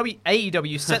 Thought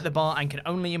AEW set the bar and can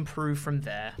only improve from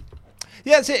there.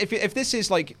 Yeah, that's it. If this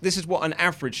is what an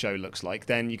average show looks like,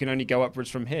 then you can only go upwards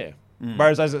from here.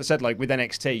 Whereas, as I said, like with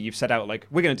NXT, you've set out like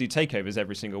we're going to do takeovers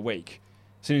every single week.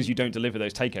 As soon as you don't deliver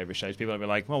those takeover shows, people will be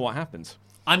like, well, what happened?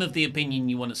 I'm of the opinion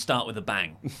you want to start with a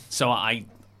bang. So I've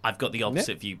got the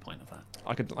opposite viewpoint of that.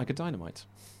 Like a Dynamite.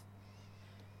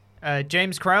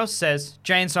 James Krause says,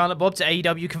 Jay and Silent Bob to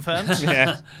AEW confirmed.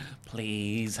 Yeah.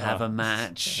 Please have a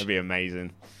match. That'd be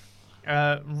amazing.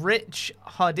 Rich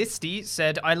Hardisti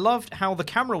said, I loved how the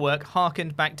camera work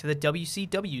harkened back to the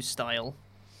WCW style.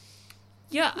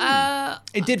 Yeah,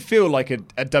 it did feel like a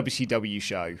WCW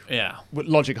show. Yeah. With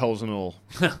logic holes and all.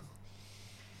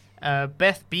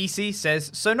 Beth BC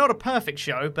says, so not a perfect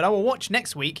show, but I will watch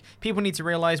next week. People need to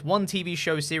realize one TV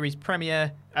show series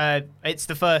premiere. It's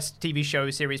the first TV show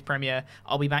series premiere.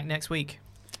 I'll be back next week.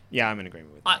 Yeah, I'm in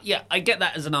agreement with that. Yeah, I get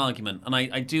that as an argument, and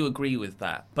I do agree with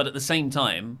that. But at the same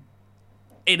time,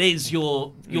 it is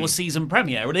your season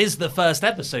premiere. It is the first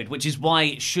episode, which is why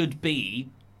it should be,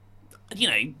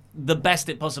 the best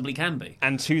it possibly can be.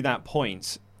 And to that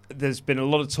point, there's been a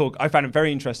lot of talk. I found it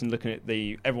very interesting looking at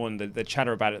the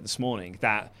chatter about it this morning,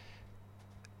 that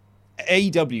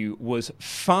AEW was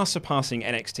far surpassing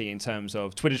NXT in terms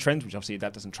of Twitter trends, which obviously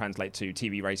that doesn't translate to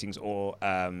TV ratings or...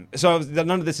 so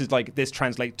none of this is like this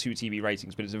translate to TV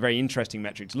ratings, but it's a very interesting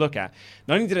metric to look at.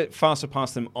 Not only did it far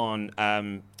surpass them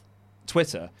on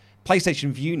Twitter,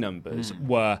 PlayStation View numbers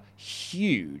were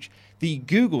huge. The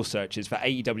Google searches for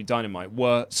AEW Dynamite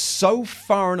were so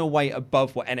far and away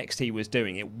above what NXT was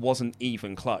doing, it wasn't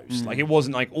even close. Like, it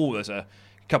wasn't like, there's a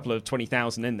couple of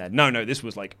 20,000 in there. No, this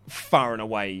was like far and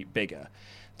away bigger.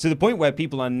 To the point where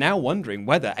people are now wondering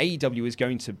whether AEW is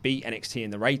going to beat NXT in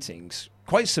the ratings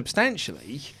quite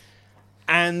substantially.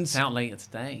 And it's out later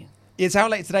today. It's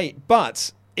out later today,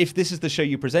 but if this is the show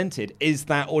you presented, is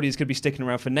that audience going to be sticking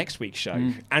around for next week's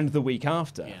show and the week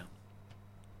after? Yeah.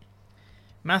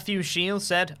 Matthew Shields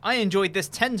said, I enjoyed this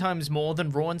 10 times more than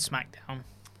Raw and SmackDown.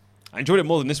 I enjoyed it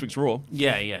more than this week's Raw.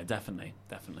 Yeah, definitely.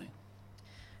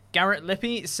 Garrett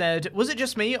Lippy said, was it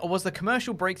just me, or was the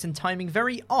commercial breaks and timing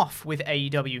very off with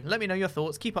AEW? Let me know your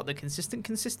thoughts. Keep up the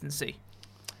consistency.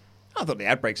 I thought the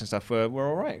ad breaks and stuff were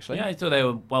all right, actually. Yeah, I thought they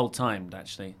were well-timed,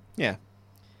 actually. Yeah.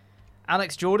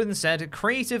 Alex Jordan said,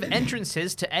 creative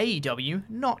entrances to AEW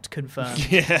not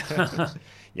confirmed. Yeah.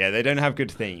 Yeah, they don't have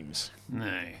good themes.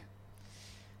 No.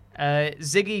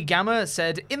 Ziggy Gamma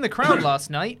said, in the crowd last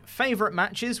night, favourite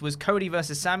matches was Cody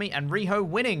versus Sammy and Riho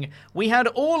winning. We had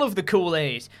all of the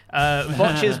Kool-Aid.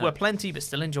 Botches were plenty, but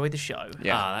still enjoyed the show.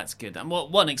 Yeah, that's good. And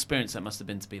what an experience that must have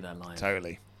been to be there live.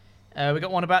 Totally. We got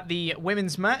one about the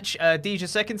women's match. Deja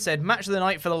Second said, match of the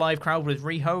night for the live crowd was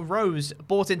Riho Rose.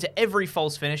 Bought into every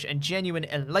false finish and genuine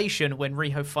elation when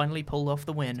Riho finally pulled off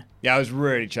the win. Yeah, I was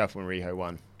really chuffed when Riho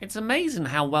won. It's amazing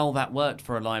how well that worked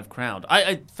for a live crowd.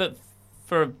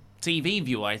 For a TV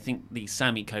viewer, I think the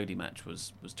Sammy Cody match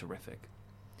was terrific.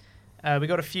 We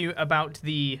got a few about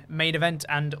the main event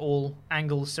and all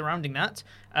angles surrounding that.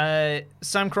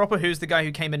 Sam Cropper, who's the guy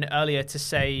who came in earlier to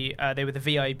say they were the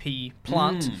VIP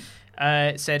plant,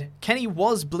 said Kenny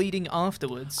was bleeding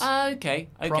afterwards. Okay.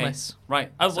 Promise.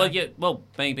 Right. Well,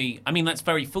 maybe. I mean, that's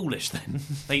very foolish then.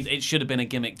 It should have been a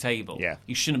gimmick table. Yeah.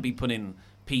 You shouldn't be putting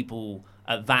people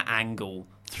at that angle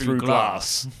through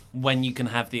glass when you can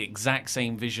have the exact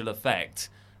same visual effect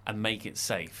and make it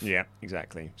safe. Yeah,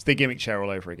 exactly. It's the gimmick chair all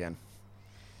over again.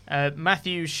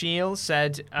 Matthew Shields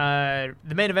said the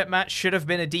main event match should have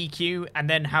been a DQ and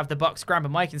then have the Bucks grab a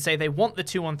mic and say they want the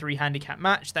 2-on-3 handicap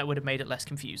match. That would have made it less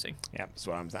confusing. Yeah,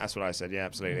 that's what I said. Yeah,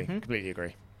 absolutely. Completely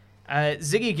agree.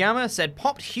 Ziggy Gamma said,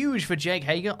 popped huge for Jake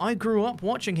Hager. I grew up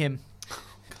watching him. God,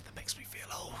 that makes me feel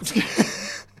old.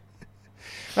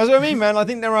 That's what I mean, man. I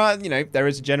think there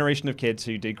is a generation of kids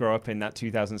who did grow up in that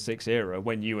 2006 era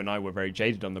when you and I were very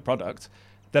jaded on the product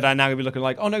that are now going to be looking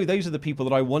like, oh no, those are the people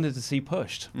that I wanted to see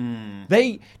pushed.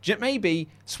 Maybe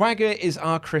Swagger is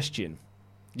our Christian.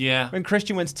 Yeah. When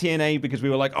Christian went to TNA because we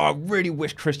were like, oh, I really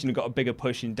wish Christian had got a bigger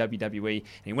push in WWE.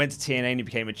 And he went to TNA and he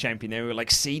became a champion there. We were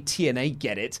like, see, TNA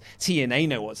get it. TNA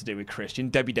know what to do with Christian.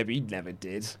 WWE never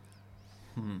did.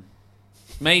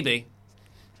 Maybe.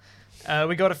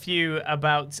 We got a few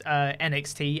about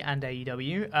NXT and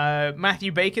AEW.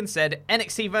 Matthew Bacon said,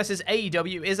 NXT versus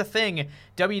AEW is a thing.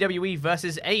 WWE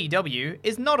versus AEW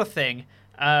is not a thing.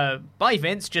 Bye,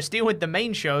 Vince. Just deal with the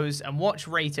main shows and watch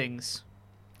ratings.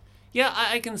 Yeah,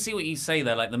 I can see what you say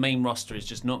there. Like, the main roster is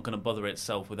just not going to bother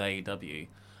itself with AEW.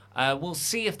 We'll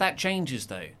see if that changes,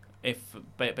 though,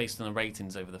 based on the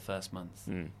ratings over the first month.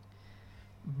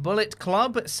 Bullet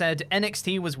Club said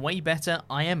NXT was way better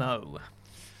IMO.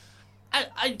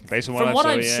 From what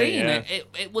I've seen,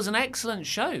 it was an excellent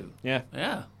show. Yeah.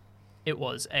 It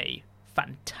was a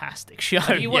fantastic show.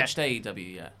 Have you watched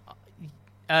AEW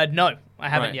yet? No, I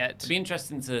haven't yet. It'd be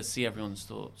interesting to see everyone's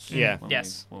thoughts. Yeah.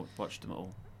 Yes. We'll watch them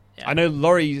all. Yeah. I know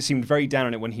Laurie seemed very down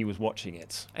on it when he was watching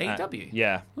it. AEW?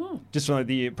 Yeah. Just from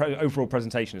the overall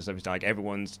presentation and stuff, it's like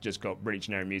everyone's just got really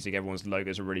generic music, everyone's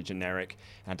logos are really generic,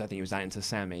 and I don't think he was that into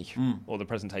Sammy or the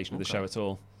presentation of the show at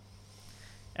all.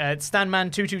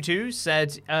 Stanman222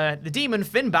 said, the demon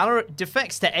Finn Balor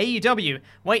defects to AEW.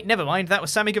 Wait, never mind, that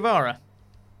was Sammy Guevara.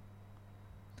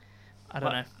 I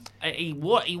don't know. He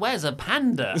wears a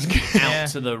panda out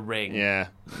to the ring. Yeah.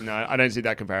 No, I don't see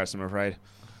that comparison, I'm afraid.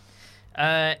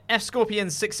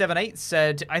 F-Scorpion678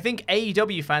 said, I think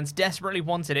AEW fans desperately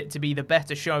wanted it to be the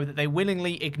better show that they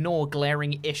willingly ignore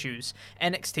glaring issues.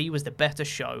 NXT was the better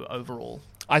show overall.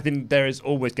 I think there is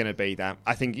always going to be that.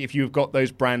 I think if you've got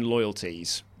those brand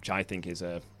loyalties, which I think is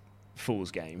a fool's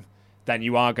game, then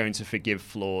you are going to forgive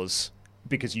flaws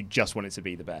because you just want it to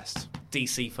be the best.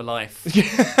 DC for life.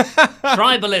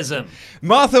 Tribalism.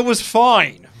 Martha was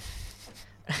fine.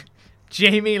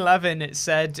 Jamie Levin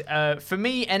said, for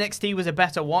me, NXT was a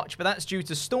better watch, but that's due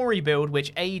to story build,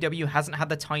 which AEW hasn't had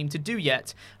the time to do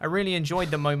yet. I really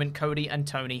enjoyed the moment Cody and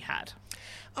Tony had.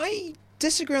 I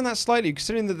disagree on that slightly,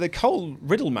 considering that the Cole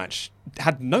Riddle match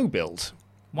had no build.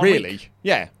 One really? week.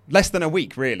 Yeah. Less than a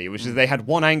week, really, which is they had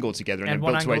one angle together and then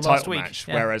built to a title match.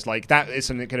 Yeah. Whereas, like, that is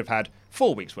something that could have had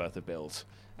 4 weeks worth of build.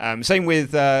 Same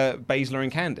with Baszler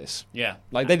and Candice. Yeah.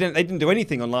 Like, they didn't do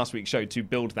anything on last week's show to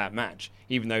build that match,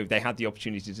 even though they had the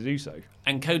opportunity to do so.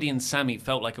 And Cody and Sammy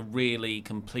felt like a really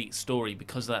complete story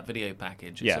because of that video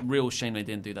package. It's a real shame they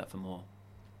didn't do that for more.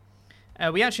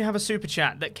 We actually have a super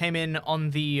chat that came in on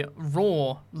the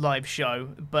Raw live show,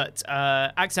 but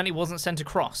accidentally wasn't sent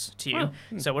across to you.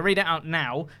 So we'll read it out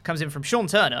now. Comes in from Sean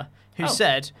Turner, who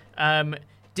said,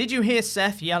 did you hear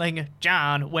Seth yelling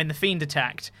John when the Fiend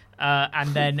attacked?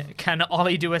 And then can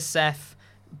Ollie do a Seth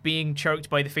being choked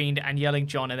by the Fiend and yelling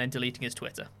John and then deleting his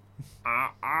Twitter?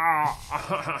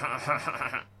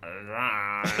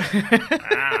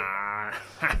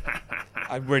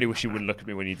 I really wish you wouldn't look at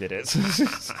me when you did it.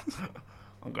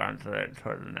 I'm going to it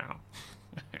now.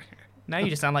 Now you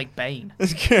just sound like Bane.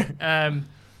 Bane.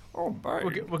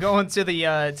 We'll go on to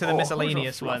the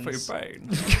miscellaneous ones. Bane.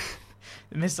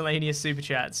 The miscellaneous super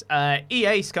chats.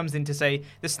 EAce comes in to say,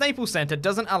 the Staples Center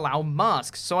doesn't allow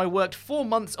masks, so I worked 4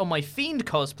 months on my Fiend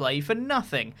cosplay for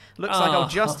nothing. Looks like I'll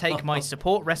just take my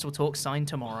support Wrestle Talk sign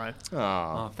tomorrow.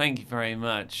 Oh, thank you very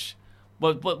much.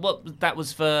 What that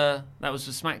was for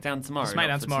SmackDown tomorrow.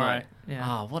 SmackDown tomorrow.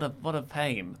 Yeah. Oh, what a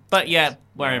pain. But yeah,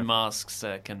 wearing masks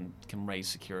can raise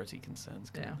security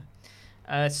concerns. Yeah.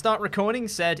 Start Recording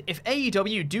said, if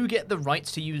AEW do get the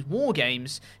rights to use War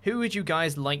Games, who would you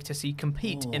guys like to see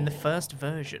compete in the first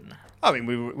version? I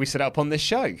mean, we set it up on this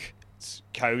show. It's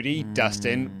Cody,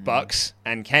 Dustin, Bucks,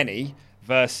 and Kenny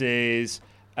versus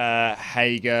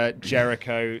Hager,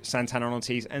 Jericho, Santana and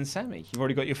Ortiz, and Sammy. You've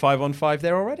already got your 5-on-5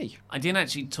 there already. I didn't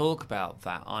actually talk about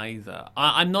that either.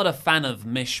 I'm not a fan of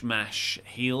mishmash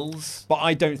heels. But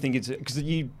I don't think it's... Because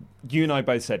you and I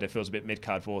both said it feels a bit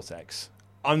mid-card Vortex.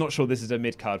 I'm not sure this is a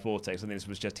mid-card Vortex. I think this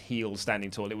was just heels standing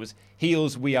tall. It was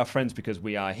heels, we are friends because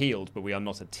we are healed, but we are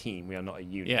not a team. We are not a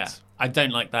unit. Yeah, I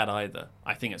don't like that either.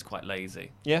 I think it's quite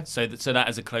lazy. Yeah. So that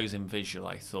as a closing visual,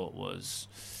 I thought was...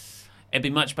 It'd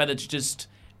be much better to just...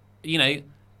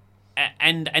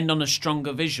 end on a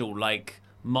stronger visual, like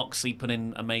Moxley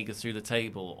putting Omega through the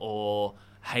table, or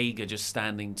Hager just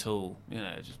standing tall.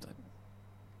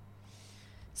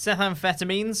 Seth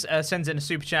Amphetamines sends in a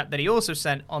super chat that he also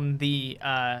sent on the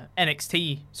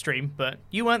NXT stream, but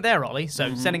you weren't there, Ollie,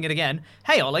 so sending it again.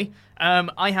 Hey, Ollie,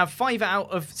 I have 5 out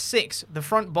of 6 the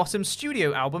Front Bottom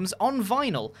studio albums on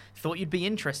vinyl. Thought you'd be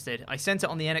interested. I sent it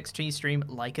on the NXT stream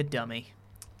like a dummy.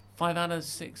 5 out of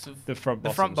 6 of the Front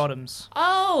Bottoms. The Front Bottoms.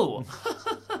 Oh,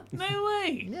 no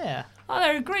way. Yeah. Oh,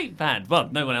 they're a great band. Well,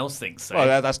 no one else thinks so.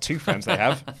 Well, that's 2 fans they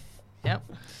have. Yep.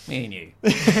 Me and you.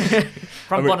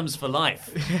 Front Bottoms for life.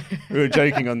 We were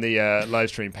joking on the live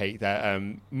stream, Pete, that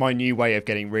my new way of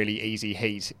getting really easy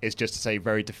heat is just to say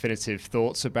very definitive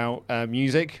thoughts about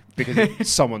music, because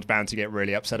someone's bound to get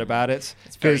really upset about it.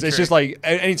 Because it's just like,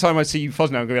 anytime I see you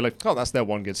fuzz now, I'm going to be like, oh, that's their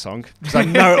one good song. Because I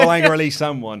know it'll anger at least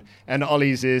someone. And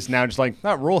Ollie's is now just like,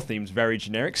 that Raw theme's very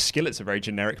generic. Skillet's a very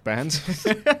generic band.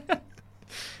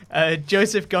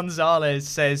 Joseph Gonzalez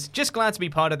says, just glad to be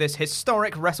part of this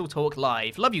historic Wrestle Talk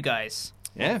Live. Love you guys.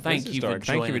 Yeah, thank you for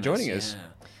joining us.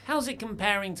 Yeah. How's it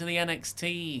comparing to the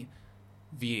NXT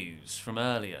views from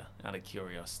earlier, out of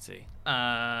curiosity?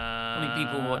 How many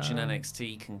people watching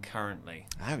NXT concurrently?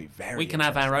 That'd be very We can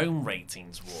have our own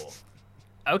ratings war.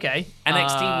 Okay.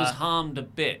 NXT was harmed a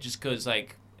bit just because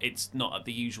it's not at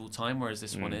the usual time, whereas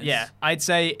this one is. Yeah, I'd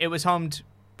say it was harmed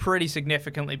pretty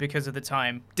significantly because of the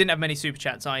time. Didn't have many super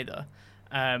chats either.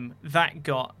 That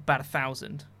got about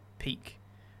 1,000 peak.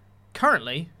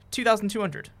 Currently,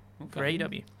 2,200 for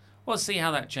AEW. We'll see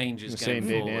how that changes going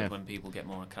forward when people get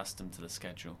more accustomed to the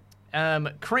schedule.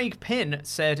 Craig Pinn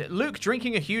said, Luke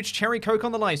drinking a huge cherry coke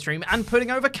on the live stream and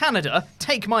putting over Canada.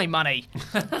 Take my money.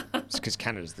 It's because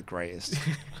Canada's the greatest.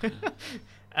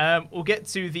 We'll get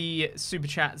to the super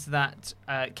chats that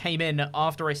came in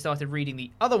after I started reading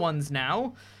the other ones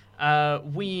now.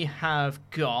 We have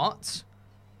got...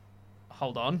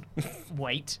 Hold on.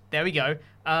 Wait. There we go.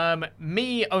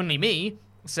 Me Only Me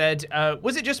said,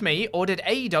 was it just me, or did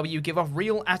AEW give off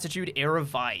real Attitude Era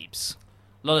vibes?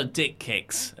 A lot of dick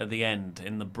kicks at the end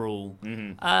in the brawl.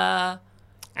 Mm-hmm.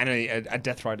 And a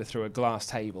Death Rider through a glass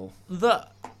table.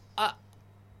 I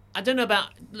don't know about...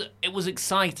 It was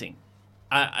exciting.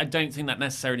 I don't think that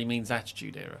necessarily means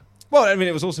Attitude Era. Well, I mean,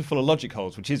 it was also full of logic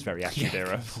holes, which is very Attitude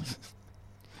Era.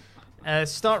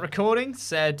 Start Recording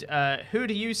said, who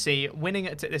do you see winning...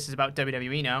 This is about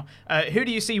WWE now. Who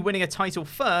do you see winning a title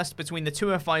first between the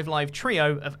 205 Live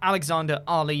trio of Alexander,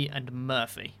 Ali, and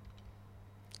Murphy?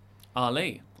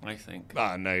 Ali, I think.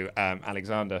 No,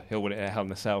 Alexander. He'll win it at Hell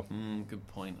in a Cell. Good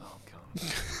point. Oh,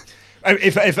 God.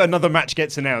 If another match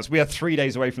gets announced, we are 3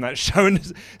 days away from that show,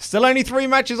 and still only 3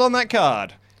 matches on that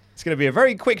card. It's going to be a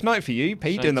very quick night for you,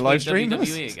 Pete, doing the live stream.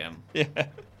 WWE again.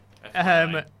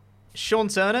 Yeah. Sean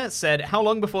Turner said, how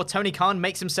long before Tony Khan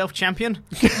makes himself champion?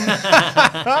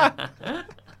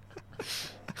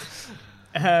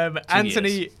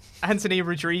 Anthony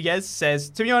Rodriguez says,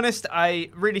 to be honest, I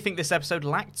really think this episode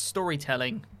lacked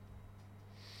storytelling.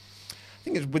 I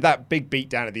think it's with that big beat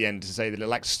down at the end to say that it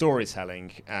lacked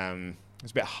storytelling,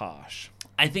 it's a bit harsh.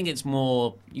 I think it's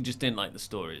more you just didn't like the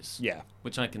stories. Yeah.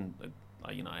 Which I can,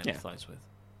 I empathise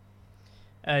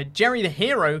with. Jerry the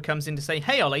Hero comes in to say,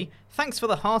 hey, Ollie, thanks for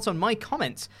the heart on my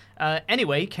comments.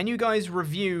 Anyway, can you guys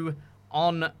review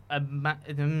on...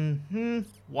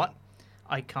 what?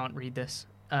 I can't read this.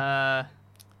 That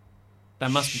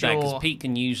must be bad, sure. because Pete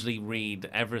can usually read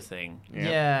everything.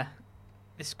 Yeah.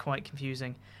 It's quite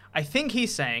confusing. I think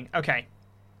he's saying, okay,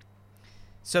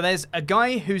 so there's a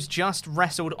guy who's just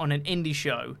wrestled on an indie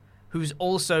show who's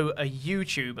also a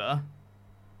YouTuber.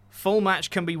 Full match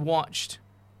can be watched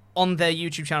on their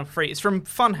YouTube channel for free. It's from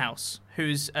Funhouse,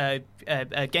 who's a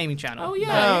gaming channel. Oh,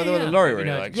 yeah. The one that Laurie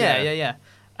really likes. Yeah.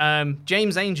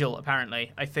 James Angel,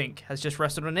 apparently, I think, has just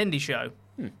wrestled on an indie show.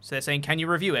 So they're saying, can you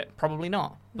review it? Probably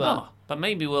not. But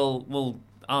maybe we'll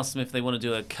ask them if they want to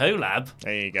do a collab.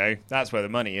 There you go. That's where the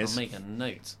money is. I'll make a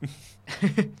note.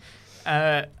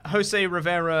 Jose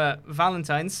Rivera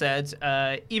Valentine said,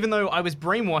 even though I was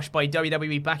brainwashed by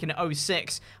WWE back in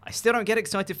 06, I still don't get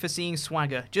excited for seeing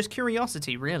Swagger. Just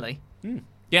curiosity, really.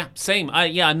 Yeah, same.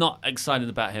 I'm not excited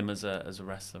about him as a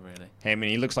wrestler, really. Him,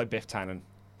 and he looks like Biff Tannen.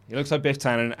 He looks like Biff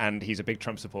Tannen, and he's a big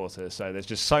Trump supporter, so there's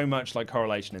just so much like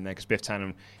correlation in there, because Biff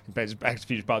Tannen in Back to the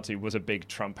Future Part 2 was a big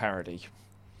Trump parody.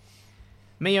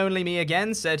 Me Only Me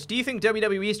Again said, do you think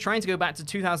WWE is trying to go back to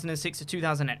 2006 to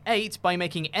 2008 by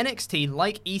making NXT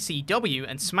like ECW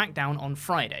and SmackDown on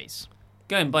Fridays?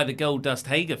 Going by the Goldust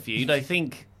Hager feud, I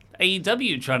think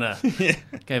AEW trying to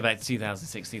go back to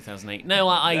 2006, 2008. No,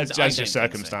 That's just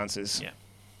circumstances. So. Yeah.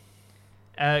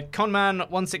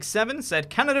 Conman167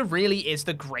 said, Canada really is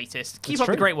the greatest. Keep up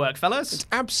the great work, fellas. It's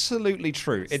absolutely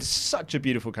true. It's such a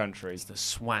beautiful country. It's the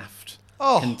SWAFT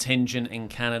contingent in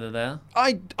Canada there.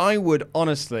 I would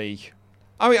honestly...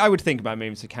 I would think about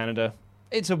moving to Canada.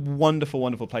 It's a wonderful,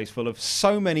 wonderful place full of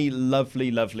so many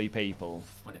lovely, lovely people.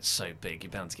 When it's so big,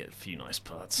 you're bound to get a few nice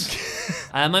parts.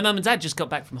 My mum and dad just got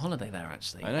back from holiday there,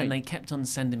 actually. I know. And they kept on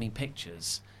sending me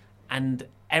pictures. And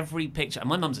every picture... And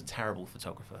my mum's a terrible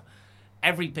photographer.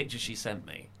 Every picture she sent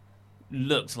me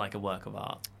looked like a work of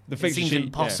art. It seemed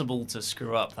impossible to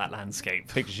screw up that landscape.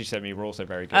 The pictures she sent me were also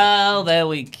very good. Oh, there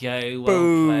we go. Well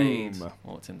Boom. played.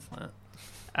 Walked into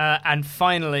that. And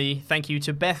finally, thank you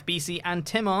to Beth BC and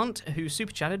Tim Arndt, who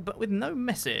super chatted but with no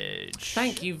message.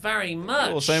 Thank you very much.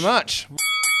 All so much.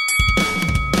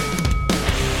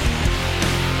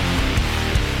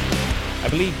 I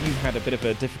believe you had a bit of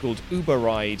a difficult Uber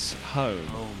ride home.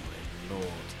 Oh, my Lord.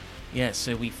 Yeah,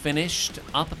 so we finished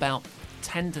up about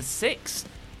 10 to 6,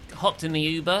 hopped in the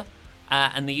Uber,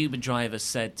 and the Uber driver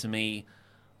said to me,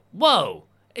 whoa,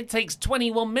 it takes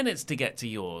 21 minutes to get to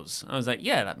yours. I was like,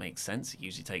 yeah, that makes sense. It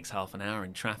usually takes half an hour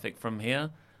in traffic from here,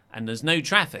 and there's no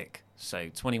traffic, so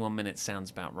 21 minutes sounds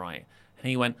about right. And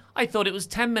he went, I thought it was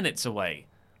 10 minutes away.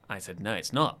 I said, no,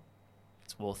 it's not.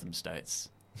 It's Walthamstow. It's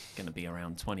going to be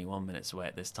around 21 minutes away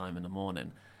at this time in the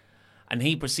morning. And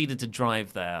he proceeded to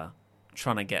drive there,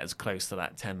 trying to get as close to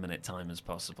that 10-minute time as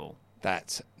possible.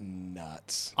 That's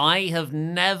nuts. I have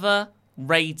never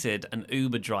rated an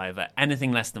Uber driver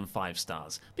anything less than 5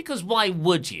 stars. Because why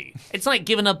would you? It's like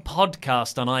giving a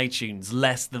podcast on iTunes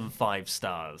less than 5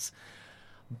 stars.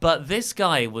 But this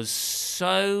guy was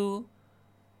so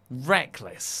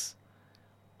reckless.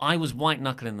 I was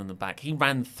white-knuckling in the back. He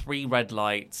ran 3 red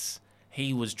lights.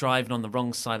 He was driving on the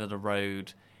wrong side of the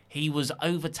road. He was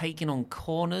overtaking on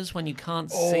corners when you can't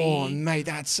see. Oh, mate,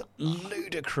 that's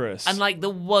ludicrous. And, like, there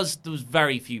was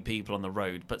very few people on the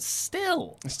road, but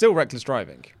still. Still reckless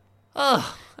driving.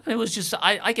 Ugh. And it was just,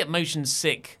 I get motion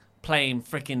sick playing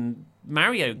frickin'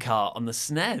 Mario Kart on the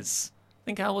SNES. I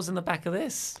think I was in the back of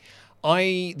this.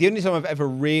 The only time I've ever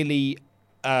really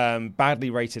badly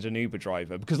rated an Uber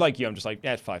driver, because like you, I'm just like,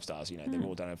 yeah, it's 5 stars, they've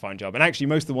all done a fine job. And actually,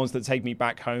 most of the ones that take me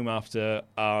back home after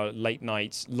our late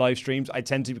night live streams, I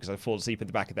tend to, because I fall asleep in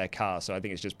the back of their car, so I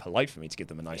think it's just polite for me to give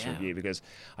them a nice review, because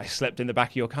I slept in the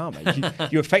back of your car, mate.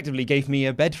 You effectively gave me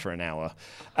a bed for an hour.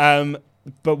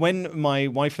 But when my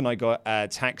wife and I got a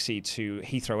taxi to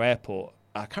Heathrow Airport,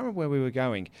 I can't remember where we were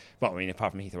going. Well, I mean,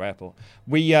 apart from Heathrow Airport,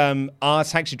 our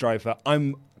taxi driver,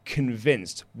 I'm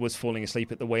convinced, was falling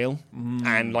asleep at the wheel.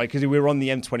 And because we were on the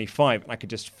M25, and I could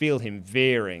just feel him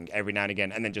veering every now and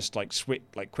again, and then just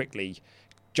quickly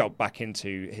jump back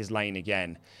into his lane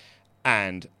again.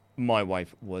 And my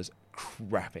wife was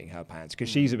crapping her pants, because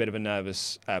she's a bit of a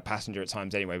nervous passenger at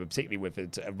times anyway, but particularly with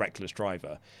a reckless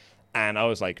driver. And I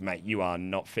was like, mate, you are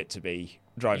not fit to be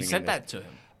driving. You said that to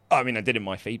him? I mean, I did in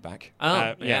my feedback.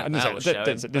 Oh, yeah. I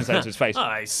didn't say it to his face. Oh,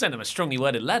 I sent him a strongly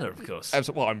worded letter, of course.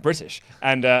 Well, I'm British,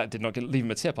 and did not leave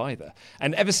him a tip either.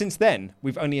 And ever since then,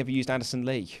 we've only ever used Addison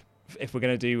Lee if we're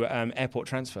going to do airport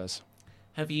transfers.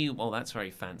 Have you? Well, that's very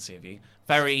fancy of you.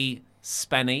 Very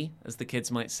spenny, as the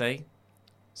kids might say.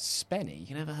 Spenny?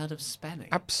 You never heard of spenny?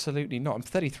 Absolutely not. I'm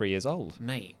 33 years old.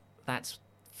 Mate, that's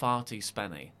far too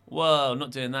spenny. Whoa,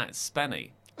 not doing that. It's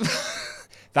spenny.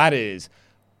 That is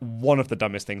one of the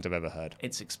dumbest things I've ever heard.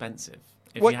 It's expensive.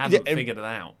 If you haven't figured it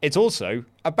out. It's also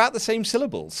about the same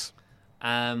syllables.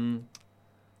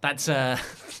 That's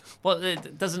well,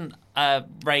 doesn't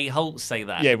Ray Holt say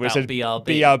that? Yeah, where it says BRB.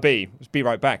 BRB. It's be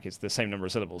right back. It's the same number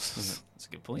of syllables. That's a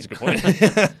good point. That's a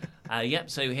good point. Yep.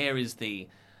 So here is the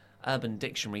Urban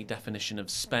Dictionary definition of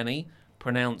spenny.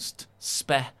 Pronounced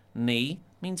spenny,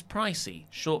 means pricey,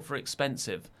 short for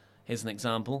expensive. Here's an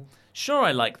example. Sure,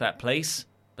 I like that place,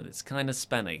 but it's kind of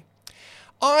spenny.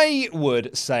 I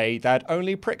would say that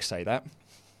only pricks say that.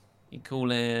 You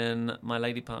calling my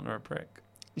lady partner a prick?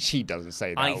 She doesn't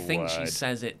say that I think word. she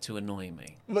says it to annoy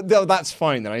me. But no, that's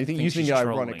fine then. I think using she's it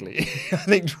trolling. ironically.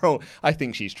 I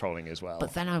think she's trolling as well.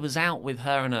 But then I was out with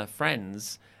her and her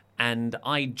friends, and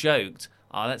I joked,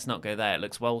 "Oh, let's not go there. It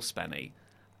looks well spenny."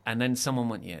 And then someone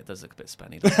went, "Yeah, it does look a bit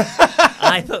spenny."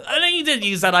 I thought, "Oh no, you didn't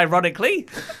use that ironically."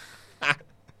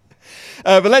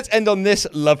 But let's end on this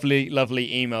lovely,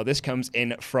 lovely email. This comes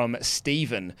in from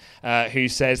Stephen, who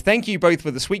says, "Thank you both for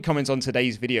the sweet comments on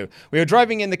today's video. We were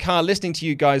driving in the car listening to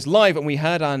you guys live and we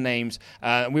heard our names.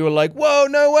 And we were like, whoa,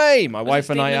 no way. My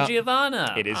wife and I are...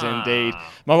 Giovanna? It is indeed.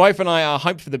 My wife and I are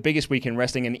hyped for the biggest week in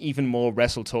wrestling and even more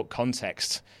Wrestle Talk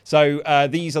context." So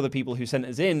these are the people who sent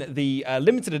us in the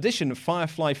limited edition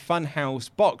Firefly Funhouse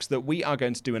box that we are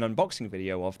going to do an unboxing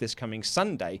video of this coming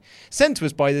Sunday. Sent to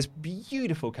us by this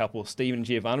beautiful couple, Steve and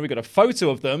Giovanna. We've got a photo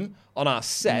of them on our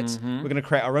set. Mm-hmm. We're going to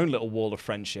create our own little wall of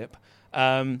friendship.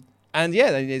 And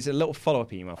yeah, there's a little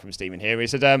follow-up email from Stephen here. He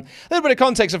said, a little bit of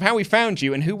context of how we found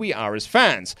you and who we are as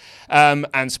fans.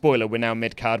 And spoiler, we're now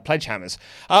mid-card Pledgehammers.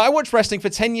 I watched wrestling for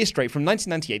 10 years straight from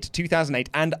 1998 to 2008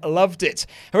 and loved it.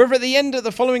 However, at the end,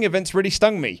 the following events really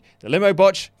stung me. The limo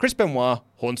botch, Chris Benoit,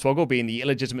 Hornswoggle being the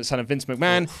illegitimate son of Vince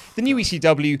McMahon, the new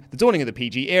ECW, the dawning of the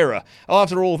PG era.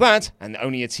 After all that, and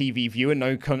only a TV viewer,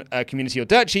 no community or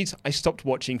dirt sheets, I stopped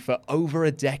watching for over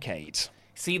a decade.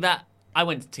 See that? I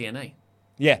went to TNA.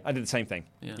 Yeah, I did the same thing.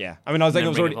 Yeah. I mean, I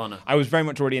was very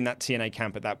much already in that TNA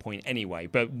camp at that point anyway,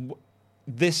 but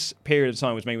this period of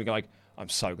time was making me go like, I'm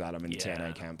so glad I'm in the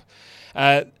TNA camp.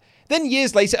 Then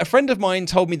years later, a friend of mine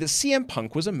told me that CM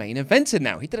Punk was a main eventer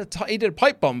now. He did a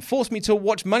pipe bomb, forced me to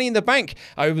watch Money in the Bank.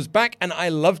 I was back and I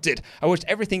loved it. I watched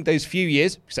everything those few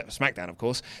years, except for SmackDown, of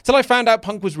course, till I found out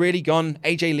Punk was really gone.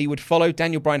 AJ Lee would follow,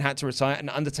 Daniel Bryan had to retire, and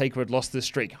Undertaker had lost the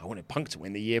streak. I wanted Punk to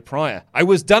win the year prior. I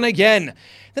was done again.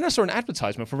 Then I saw an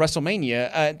advertisement for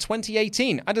WrestleMania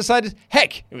 2018. I decided,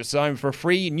 heck, it was time for a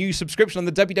free new subscription on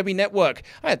the WWE Network.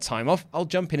 I had time off. I'll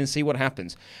jump in and see what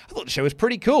happens. I thought the show was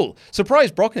pretty cool.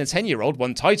 Surprised Brock and a 10-year-old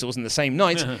won titles in the same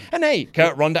night. And hey,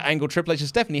 Kurt, Ronda, Angle, Triple H and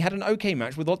Stephanie had an okay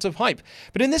match with lots of hype.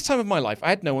 But in this time of my life, I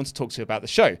had no one to talk to about the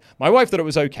show. My wife thought it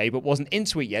was okay, but wasn't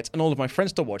into it yet, and all of my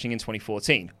friends stopped watching in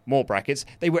 2014. More brackets.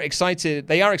 They are excited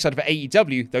for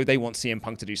AEW, though they want CM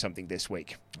Punk to do something this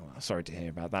week. Oh, sorry to hear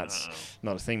about that. That's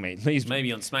not a thing, mate. Please.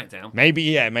 Maybe on SmackDown.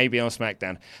 Maybe on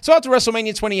SmackDown. So after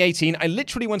WrestleMania 2018, I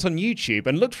literally went on YouTube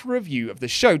and looked for a review of the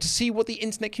show to see what the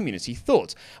internet community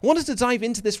thought. I wanted to dive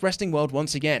into this wrestling world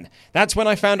once again. That's when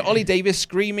I found Ollie Davis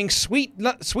screaming sweet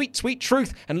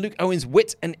truth and Luke Owen's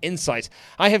wit and insight.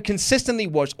 I have consistently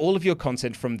watched all of your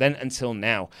content from then until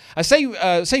now. I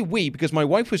say we because my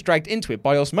wife was dragged into it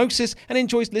by osmosis and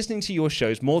enjoys listening to your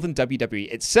shows more than WWE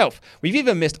itself. We've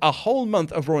even missed a whole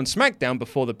month of Raw and SmackDown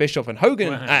before the Bischoff and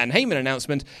Hogan and Heyman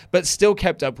announcement, but still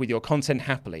kept up with your content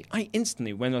happily. I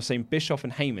instantly, when I was saying Bischoff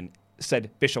and Heyman,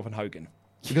 said Bischoff and Hogan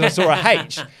because I saw a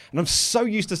H, and I'm so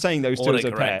used to saying those two as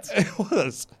a pair. It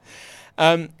was.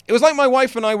 It was like my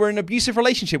wife and I were in an abusive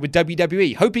relationship with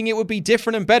WWE, hoping it would be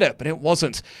different and better, but it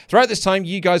wasn't. Throughout this time,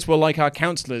 you guys were like our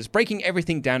counselors, breaking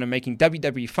everything down and making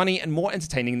WWE funny and more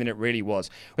entertaining than it really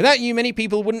was. Without you, many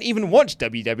people wouldn't even watch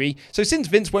WWE, so since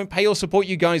Vince won't pay or support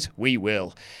you guys, we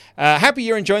will. Happy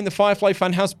you're enjoying the Firefly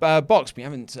Funhouse box. We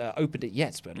haven't opened it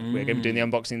yet, but we're going to be doing the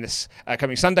unboxing this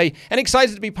coming Sunday, and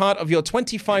excited to be part of your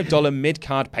 $25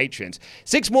 mid-card patrons.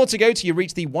 6 more to go till you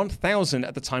reach the 1,000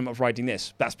 at the time of writing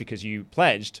this. That's because you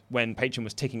pledged when Patreon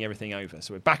was ticking everything over.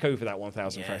 So we're back over that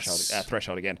 1,000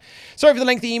 threshold again. Sorry for the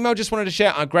lengthy email. Just wanted to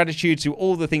share our gratitude to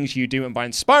all the things you do and by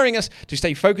inspiring us to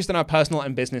stay focused on our personal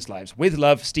and business lives. With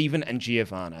love, Stephen and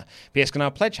Giovanna. P.S. Can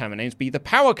our pledge hammer names be the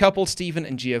power couple, Stephen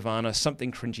and Giovanna?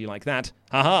 Something cringy like that.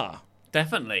 Haha.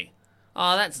 Definitely.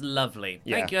 Oh, that's lovely.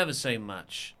 Yeah. Thank you ever so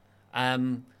much.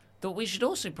 But we should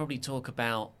also probably talk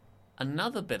about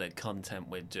another bit of content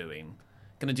we're doing.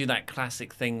 Going to do that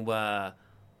classic thing where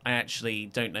I actually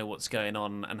don't know what's going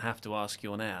on and have to ask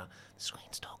you on air. The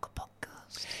Screenstalker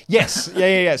podcast. Yes,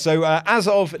 yeah. So as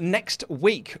of next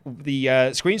week, the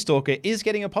Screenstalker is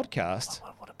getting a podcast.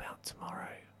 What about tomorrow?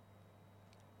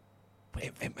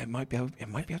 It might be able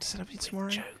to set up tomorrow.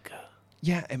 Joker.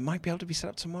 Yeah, it might be able to be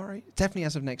set up tomorrow. Definitely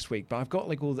as of next week. But I've got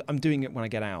like I'm doing it when I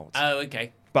get out. Oh,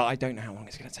 okay. But I don't know how long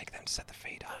it's going to take them to set the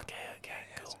feed up. Okay,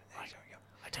 cool. Right.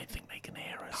 I don't think they can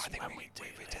hear us when we do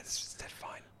this. That's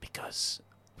fine. Because,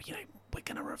 we're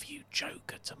going to review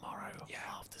Joker tomorrow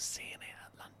after seeing it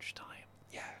at lunchtime.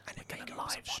 Yeah, and we're going to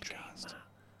live stream that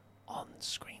on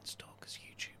Screenstalker's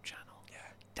YouTube channel. Yeah.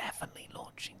 Definitely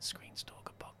launching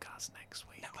Screenstalker podcast next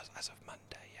week. No, as of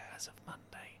Monday, yeah. As of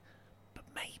Monday. But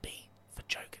maybe for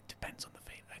Joker, depends on the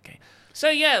feed. Okay.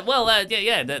 So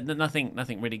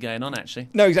nothing really going on actually.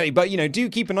 No, exactly. But do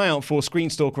keep an eye out for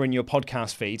Screenstalker in your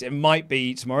podcast feed. It might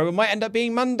be tomorrow. It might end up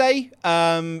being Monday.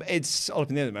 It's all up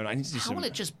in the air at the moment. I need to do How will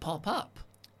it just pop up?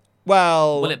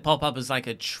 Well, will it pop up as like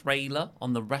a trailer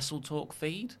on the Wrestle Talk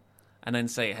feed, and then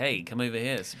say, "Hey, come over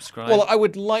here, subscribe"? Well, I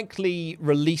would likely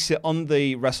release it on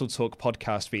the Wrestle Talk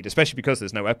podcast feed, especially because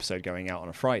there's no episode going out on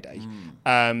a Friday.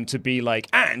 To be like,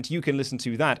 and you can listen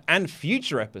to that and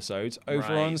future episodes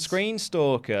over on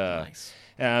Screenstalker. Nice.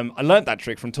 I learned that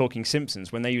trick from Talking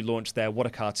Simpsons. When they launched their What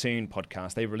a Cartoon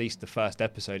podcast, they released the first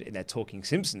episode in their Talking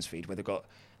Simpsons feed where they've got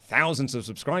thousands of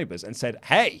subscribers and said,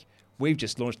 hey, we've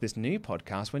just launched this new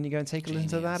podcast. When you go and take a listen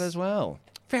to that as well.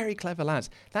 Very clever lads.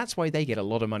 That's why they get a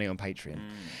lot of money on Patreon.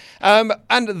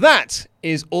 And that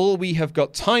is all we have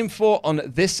got time for on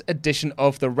this edition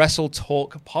of the Wrestle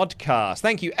Talk podcast.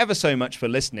 Thank you ever so much for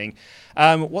listening.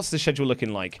 What's the schedule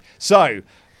looking like? So,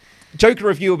 Joker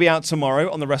review will be out tomorrow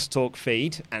on the Wrestle Talk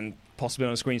feed and possibly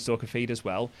on a Screenstalker feed as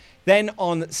well. Then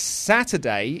on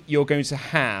Saturday, you're going to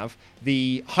have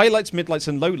the highlights, midlights,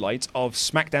 and lowlights of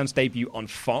SmackDown's debut on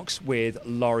Fox with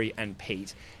Laurie and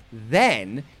Pete.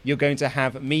 Then you're going to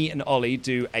have me and Ollie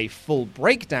do a full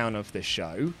breakdown of the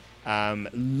show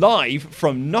live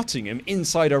from Nottingham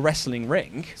inside a wrestling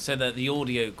ring. So that the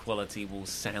audio quality will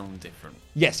sound different.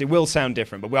 Yes, it will sound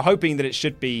different, but we're hoping that it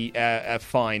should be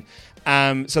fine.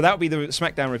 So that will be the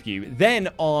SmackDown review. Then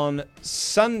on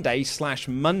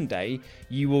Sunday/Monday,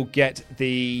 you will get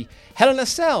the Hell in a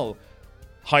Cell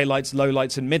highlights,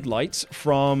 lowlights, and midlights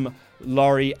from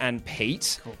Laurie and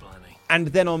Pete. Cool, blimey. And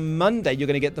then on Monday, you're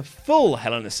going to get the full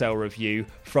Hell in a Cell review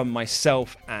from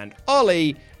myself and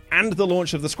Ollie, and the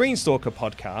launch of the Screenstalker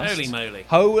podcast. Holy moly.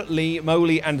 Holy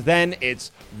moly. And then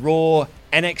it's Raw,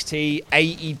 NXT,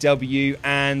 AEW,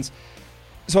 and...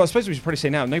 So I suppose we should probably say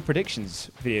now, no predictions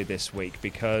video this week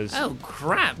because... Oh,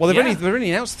 crap. Well, they've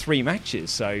only announced 3 matches,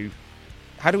 so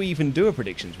how do we even do a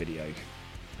predictions video?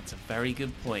 That's a very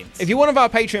good point. If you're one of our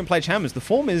Patreon Pledge Hammers, the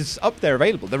form is up there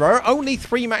available. There are only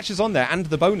 3 matches on there and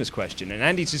the bonus question, and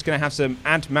Andy's just going to have some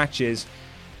add matches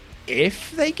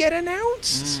if they get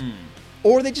announced.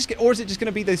 Or is it just going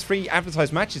to be those 3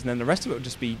 advertised matches and then the rest of it will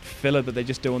just be filler that they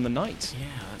just do on the night? Yeah,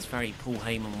 that's very Paul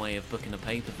Heyman way of booking a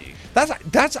pay-per-view.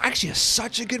 That's actually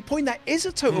such a good point. That is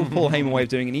a total Paul Heyman way of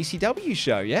doing an ECW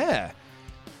show, yeah.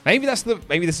 Maybe this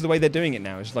is the way they're doing it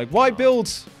now. It's like, why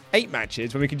build 8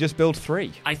 matches when we can just build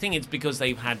 3? I think it's because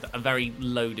they've had a very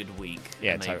loaded week.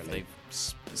 Yeah, and totally.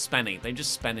 They've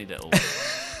just spent it all.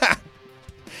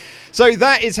 So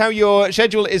that is how your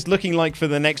schedule is looking like for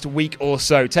the next week or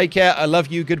so. Take care. I love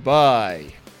you.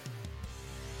 Goodbye.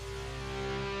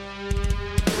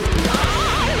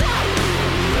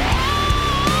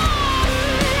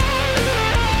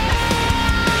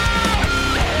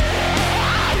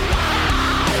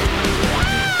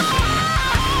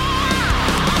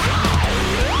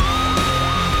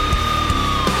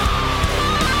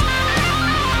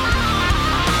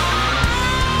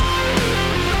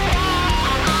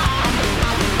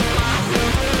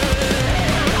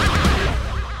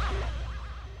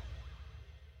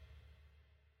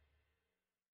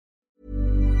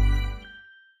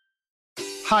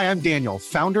 Hi, I'm Daniel,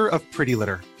 founder of Pretty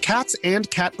Litter. Cats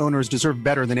and cat owners deserve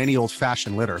better than any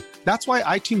old-fashioned litter. That's why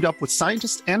I teamed up with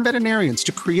scientists and veterinarians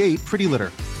to create Pretty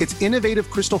Litter. Its innovative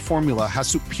crystal formula has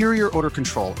superior odor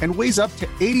control and weighs up to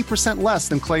 80% less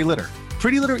than clay litter.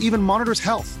 Pretty Litter even monitors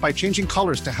health by changing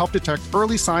colors to help detect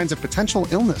early signs of potential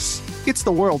illness. It's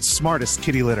the world's smartest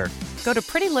kitty litter. Go to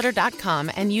prettylitter.com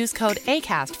and use code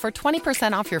ACAST for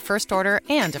 20% off your first order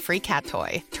and a free cat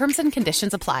toy. Terms and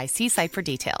conditions apply. See site for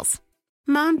details.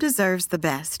 Mom deserves the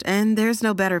best, and there's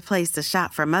no better place to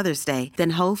shop for Mother's Day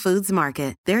than Whole Foods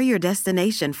Market. They're your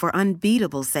destination for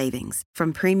unbeatable savings,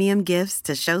 from premium gifts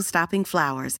to show-stopping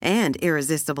flowers and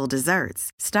irresistible desserts.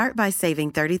 Start by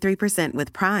saving 33%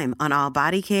 with Prime on all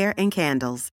body care and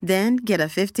candles. Then get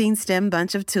a 15-stem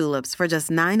bunch of tulips for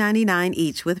just $9.99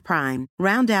 each with Prime.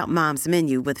 Round out Mom's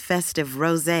menu with festive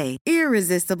rosé,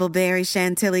 irresistible berry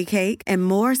chantilly cake, and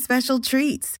more special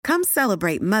treats. Come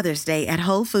celebrate Mother's Day at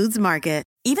Whole Foods Market.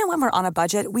 Even when we're on a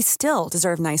budget, we still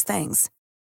deserve nice things.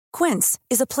 Quince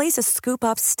is a place to scoop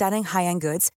up stunning high-end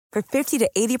goods for 50 to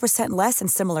 80% less than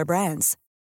similar brands.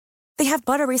 They have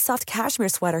buttery soft cashmere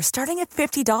sweaters starting at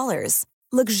 $50,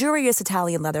 luxurious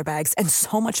Italian leather bags, and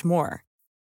so much more.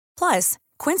 Plus,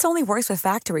 Quince only works with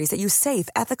factories that use safe,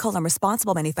 ethical, and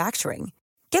responsible manufacturing.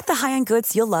 Get the high-end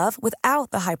goods you'll love without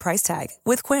the high price tag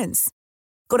with Quince.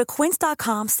 Go to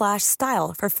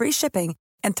quince.com/style for free shipping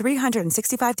and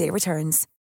 365-day returns.